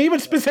didn't hear. He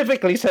even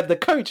specifically said the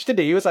coach, didn't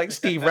he? He was like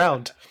Steve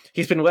Round.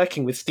 He's been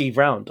working with Steve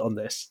Round on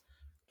this.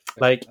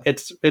 Like,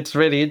 it's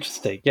really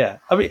interesting. Yeah,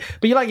 I mean,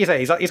 but like you say,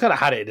 he's kind of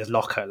had it in his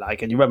locker.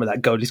 Like, and you remember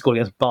that goal he scored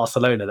against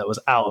Barcelona that was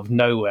out of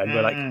nowhere, and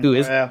we're like,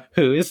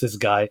 who is this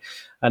guy?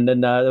 And then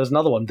there was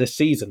another one this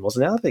season,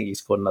 wasn't it? I think he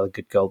scored another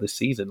good goal this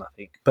season. I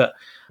think, but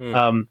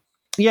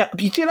yeah. But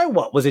do you know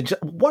what was it?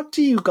 What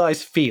do you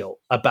guys feel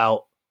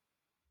about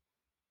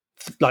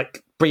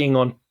like bringing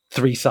on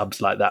 3 subs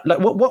like that? Like,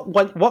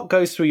 what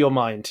goes through your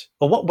mind,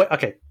 or what?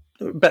 Okay,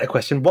 better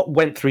question. What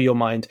went through your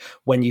mind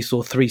when you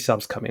saw 3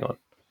 subs coming on?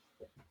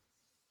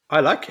 I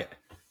like it.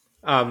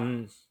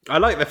 I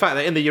like the fact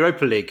that in the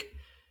Europa League,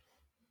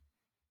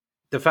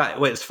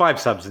 it's 5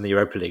 subs in the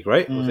Europa League,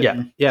 right?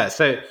 Yeah.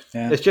 So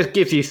it just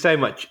gives you so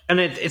much, and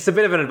it's a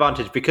bit of an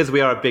advantage because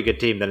we are a bigger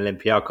team than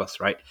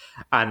Olympiacos, right?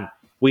 And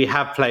we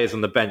have players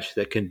on the bench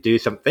that can do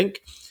something.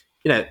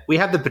 We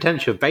have the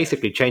potential of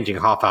basically changing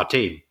half our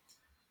team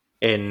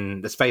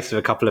in the space of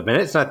a couple of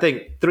minutes. And I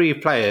think 3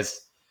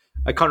 players.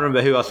 I can't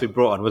remember who else we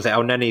brought on. Was it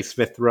El Neni,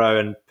 Smith Rowe,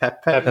 and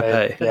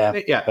Pepe?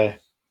 Yeah. Pepe.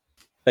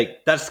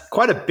 Like, that's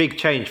quite a big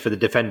change for the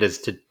defenders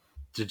to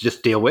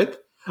just deal with.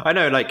 I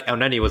know, like, El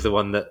Neni was the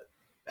one that...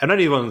 El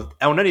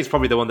Neni's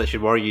probably the one that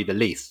should worry you the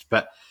least.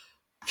 But,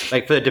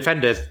 like, for the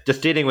defenders,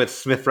 just dealing with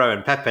Smith Rowe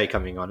and Pepe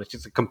coming on, it's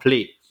just a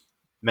complete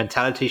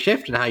mentality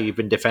shift in how you've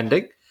been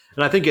defending.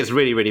 And I think it's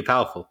really, really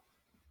powerful.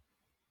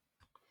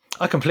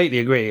 I completely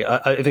agree.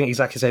 I think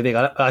exactly the same thing.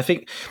 I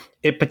think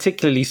it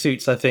particularly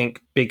suits,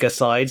 bigger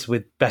sides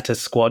with better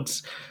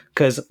squads.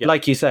 Because,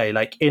 like you say,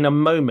 like in a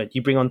moment,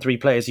 you bring on 3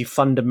 players, you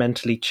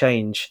fundamentally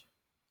change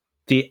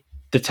the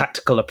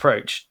tactical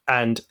approach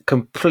and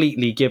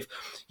completely give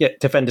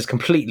defenders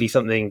completely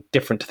something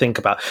different to think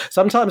about.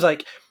 Sometimes,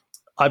 like,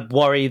 I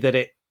worry that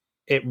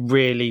it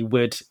really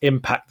would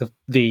impact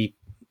the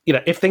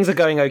if things are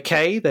going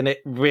okay, then it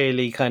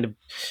really kind of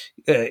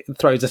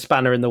throws a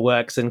spanner in the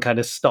works and kind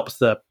of stops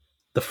the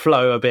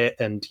flow a bit.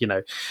 And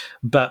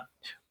but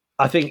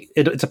I think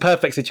it's a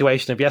perfect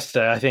situation of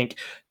yesterday. I think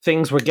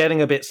things were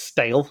getting a bit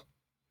stale.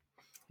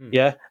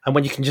 Yeah, and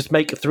when you can just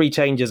make 3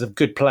 changes of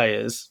good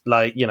players,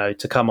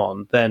 to come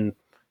on, then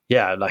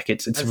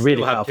it's and really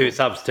still have powerful. 2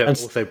 subs to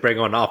also bring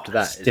on after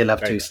that. Still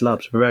have 2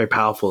 subs, very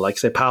powerful. Like I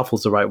say, powerful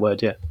is the right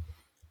word. Yeah.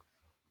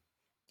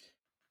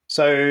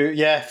 So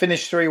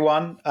finished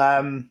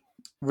 3-1.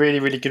 Really,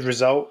 really good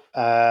result.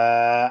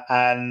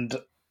 And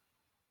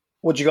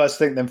what do you guys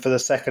think then for the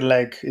second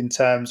leg in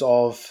terms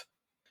of?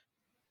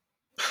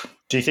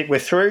 Do you think we're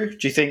through?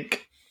 Do you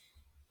think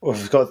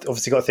we've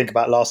obviously got to think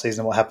about last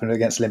season and what happened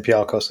against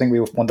Olympiacos? I think we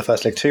won the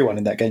first leg 2-1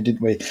 in that game,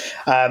 didn't we?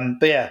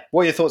 But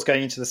what are your thoughts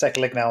going into the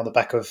second leg now on the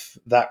back of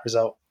that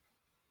result?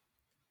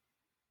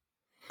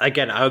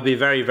 Again, I would be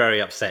very,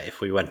 very upset if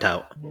we went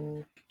out.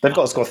 They've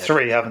got to score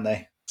 3, haven't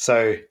they?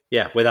 So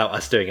without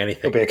us doing anything,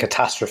 it'll be a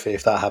catastrophe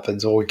if that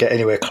happens, or we get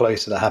anywhere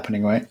close to that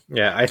happening, right?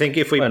 Yeah, I think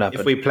if we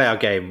play our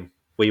game,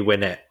 we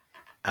win it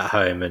at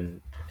home,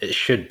 and it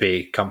should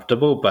be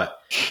comfortable.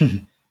 But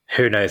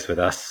who knows with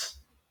us?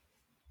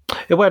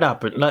 It won't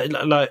happen.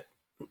 No,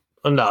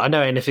 I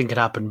know anything can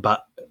happen,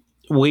 but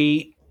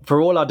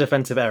for all our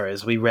defensive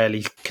errors, we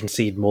rarely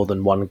concede more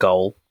than 1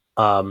 goal.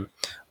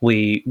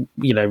 We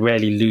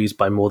rarely lose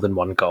by more than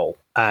 1 goal.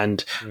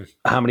 And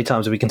how many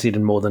times have we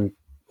conceded more than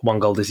 1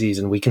 goal this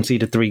season? We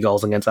conceded 3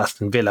 goals against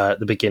Aston Villa at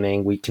the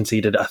beginning. We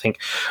conceded, I think,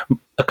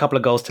 a couple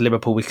of goals to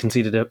Liverpool. We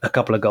conceded a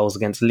couple of goals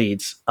against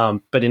Leeds.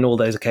 But in all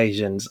those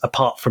occasions,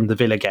 apart from the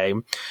Villa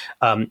game,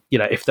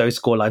 if those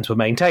scorelines were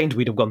maintained,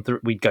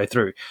 we'd go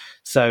through.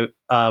 So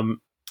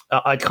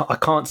I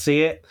can't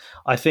see it.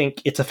 I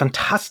think it's a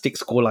fantastic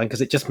scoreline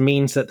because it just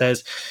means that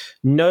there's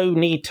no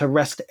need to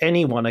rest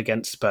anyone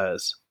against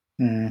Spurs.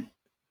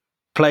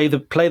 Play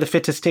the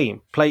fittest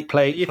team. Play.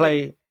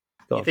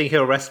 You think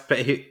he'll rest?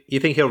 You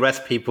think he'll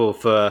rest people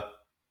for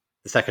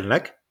the second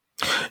leg?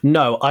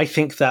 No, I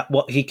think that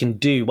what he can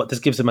do, what this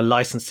gives him a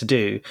license to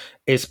do,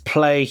 is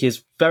play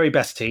his very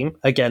best team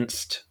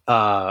against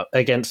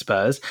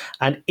Spurs.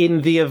 And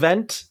in the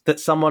event that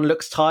someone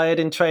looks tired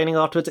in training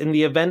afterwards, in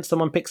the event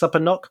someone picks up a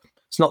knock,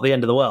 it's not the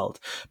end of the world.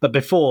 But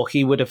before,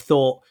 he would have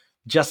thought,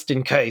 just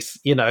in case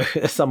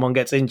someone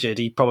gets injured,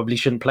 he probably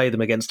shouldn't play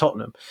them against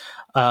Tottenham.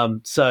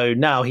 So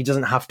now he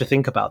doesn't have to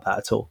think about that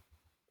at all.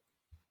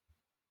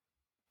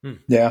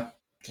 Yeah.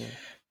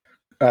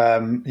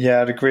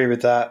 I'd agree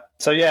with that.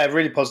 So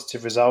really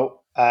positive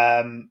result.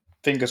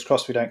 Fingers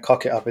crossed we don't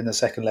cock it up in the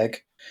second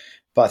leg.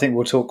 But I think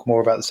we'll talk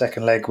more about the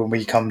second leg when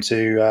we come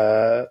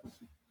to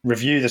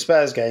review the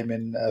Spurs game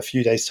in a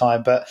few days'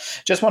 time. But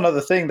just one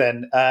other thing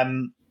then.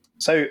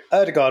 So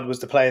Ødegaard was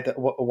the player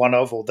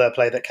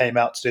that came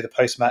out to do the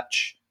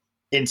post-match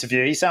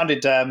interview. He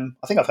sounded, I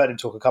think I've heard him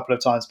talk a couple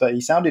of times, but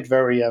he sounded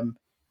very,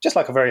 just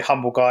like a very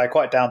humble guy,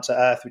 quite down to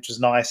earth, which was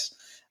nice.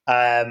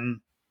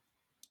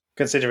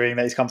 Considering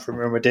that he's come from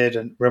Real Madrid,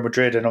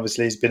 and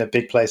obviously he's been a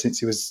big player since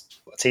he was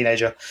a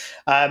teenager.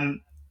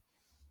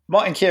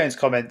 Martin Keown's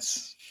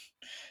comments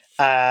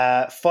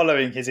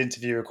following his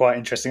interview were quite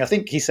interesting. I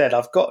think he said,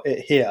 I've got it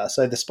here.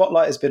 So the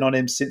spotlight has been on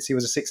him since he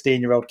was a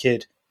 16-year-old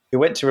kid who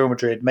went to Real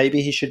Madrid.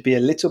 Maybe he should be a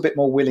little bit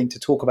more willing to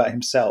talk about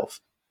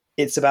himself.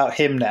 It's about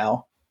him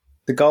now.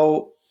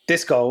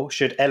 This goal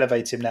should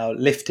elevate him now,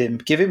 lift him,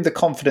 give him the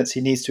confidence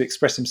he needs to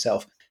express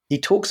himself. He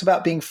talks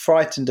about being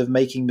frightened of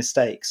making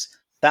mistakes.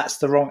 That's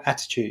the wrong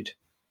attitude.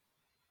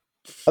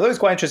 I thought it was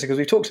quite interesting because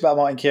we've talked about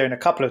Martin Keown a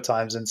couple of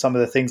times and some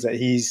of the things that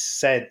he's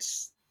said.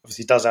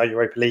 Obviously, he does our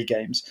Europa League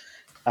games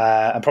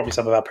and probably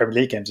some of our Premier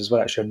League games as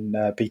well, actually,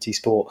 on BT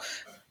Sport.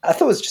 I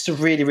thought it was just a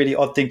really, really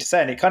odd thing to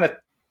say. And it kind of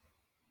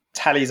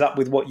tallies up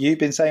with what you've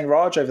been saying,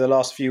 Raj, over the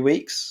last few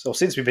weeks, or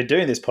since we've been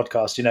doing this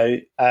podcast.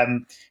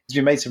 He's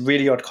been made some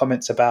really odd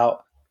comments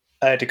about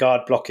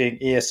Ødegaard blocking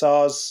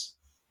ESR's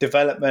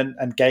development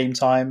and game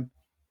time,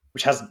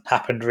 which hasn't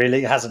happened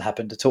really. It hasn't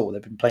happened at all.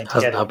 They've been playing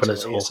together until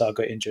ESR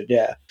got injured.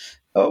 Yeah.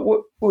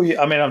 What were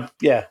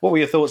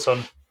your thoughts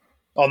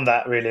on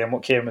that really, and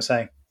what Kieran was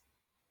saying?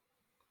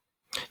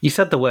 You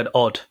said the word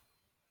odd.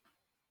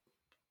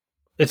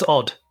 It's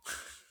odd.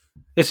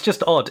 It's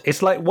just odd.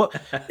 It's like what?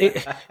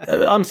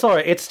 I'm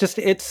sorry. It's just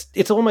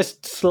it's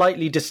almost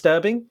slightly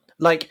disturbing.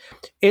 Like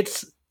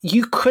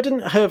you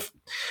couldn't have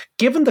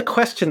given the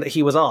question that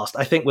he was asked.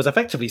 I think was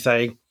effectively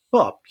saying,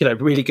 "Oh,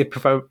 really good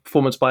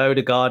performance by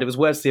Ødegaard. It was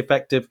words to the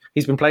effect of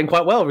he's been playing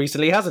quite well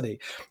recently, hasn't he?"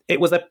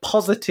 It was a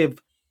positive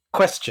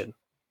question,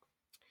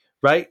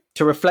 right?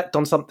 To reflect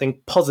on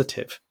something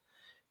positive.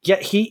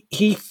 Yet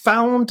he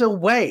found a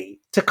way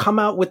to come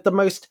out with the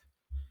most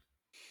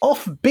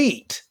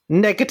offbeat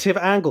negative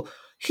angle.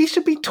 He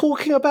should be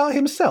talking about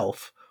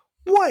himself.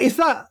 What is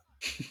that?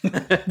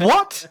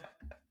 What?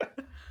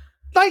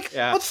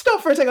 Let's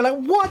stop for a second. Like,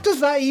 what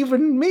does that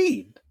even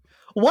mean?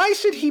 Why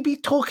should he be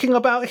talking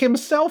about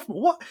himself?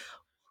 What?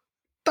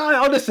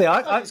 Honestly,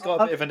 He's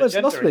got a bit of an it's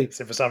agenda lost me.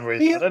 against him for some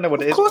reason. I don't know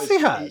what it is. Of course but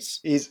he has.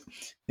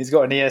 He's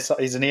got an ESR.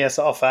 He's an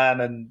ESR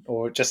fan,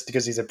 or just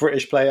because he's a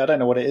British player. I don't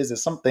know what it is.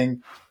 There's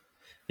something,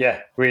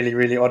 really,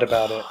 really odd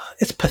about it.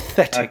 It's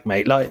pathetic,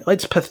 mate. Like,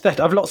 it's pathetic.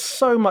 I've lost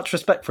so much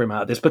respect for him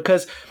out of this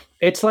because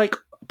it's like,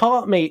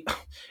 part of me,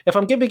 if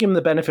I'm giving him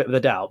the benefit of the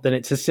doubt, then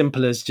it's as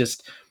simple as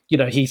just,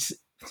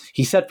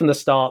 he said from the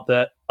start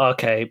that,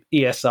 okay,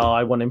 ESR,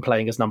 I want him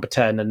playing as number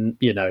 10, and,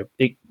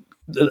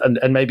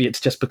 and maybe it's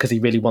just because he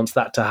really wants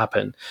that to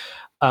happen.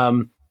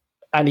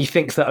 And he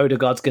thinks that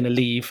Odegaard's going to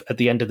leave at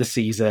the end of the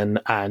season.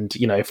 And,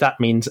 if that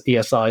means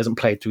ESR isn't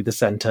played through the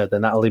centre,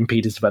 then that'll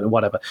impede his development,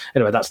 whatever.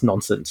 Anyway, that's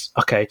nonsense.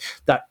 Okay.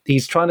 That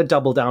he's trying to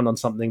double down on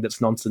something that's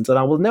nonsense. And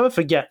I will never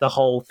forget the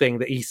whole thing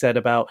that he said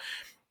about,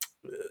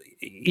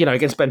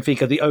 against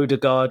Benfica, the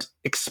Odegaard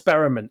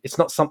experiment. It's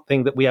not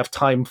something that we have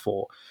time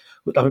for.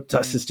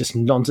 That's just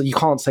nonsense. You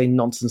can't say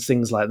nonsense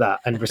things like that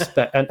and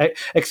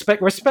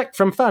expect respect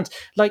from fans.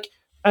 Like,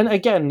 and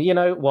again, you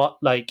know what?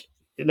 Like,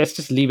 let's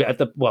just leave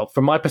it at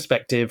from my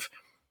perspective,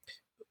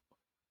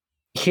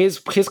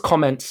 his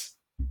comments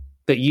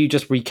that you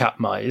just recap,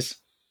 Mize,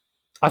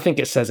 I think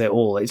it says it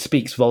all. It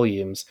speaks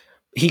volumes.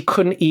 He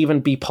couldn't even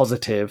be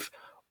positive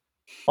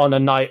on a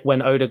night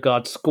when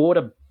Odegaard scored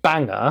a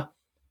banger,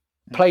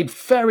 played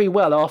very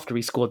well after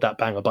he scored that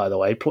banger, by the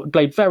way,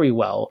 played very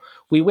well.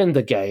 We win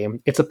the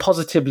game. It's a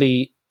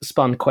positively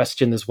spun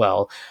question as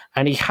well.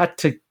 And he had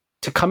to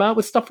come out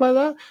with stuff like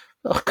that?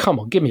 Oh, come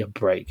on, give me a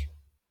break.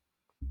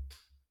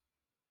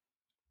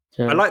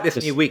 I like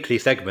this new weekly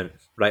segment,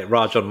 like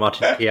Rajon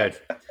Martin Keown.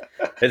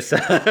 It's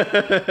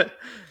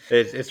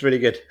really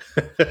good.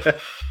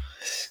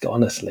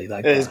 Honestly,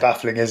 that guy. It is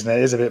baffling, isn't it?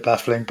 It is a bit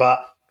baffling.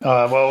 But,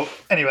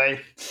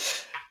 anyway,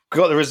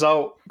 got the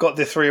result, got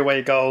the 3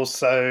 away goals.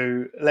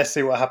 So let's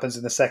see what happens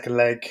in the second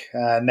leg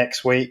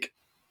next week.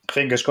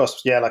 Fingers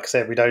crossed. Yeah, like I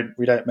said, we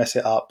don't mess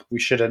it up. We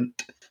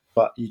shouldn't,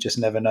 but you just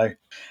never know.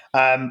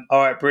 All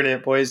right,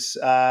 brilliant, boys.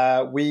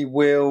 We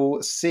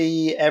will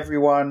see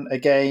everyone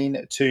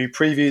again to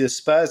preview the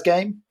Spurs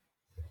game.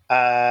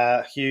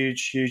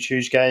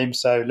 Huge game.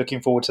 So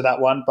looking forward to that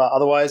one. But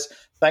otherwise,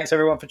 thanks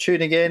everyone for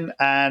tuning in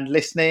and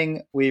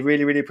listening. We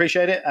really, really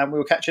appreciate it. And we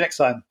will catch you next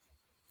time.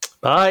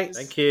 Bye.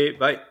 Thank you.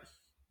 Bye.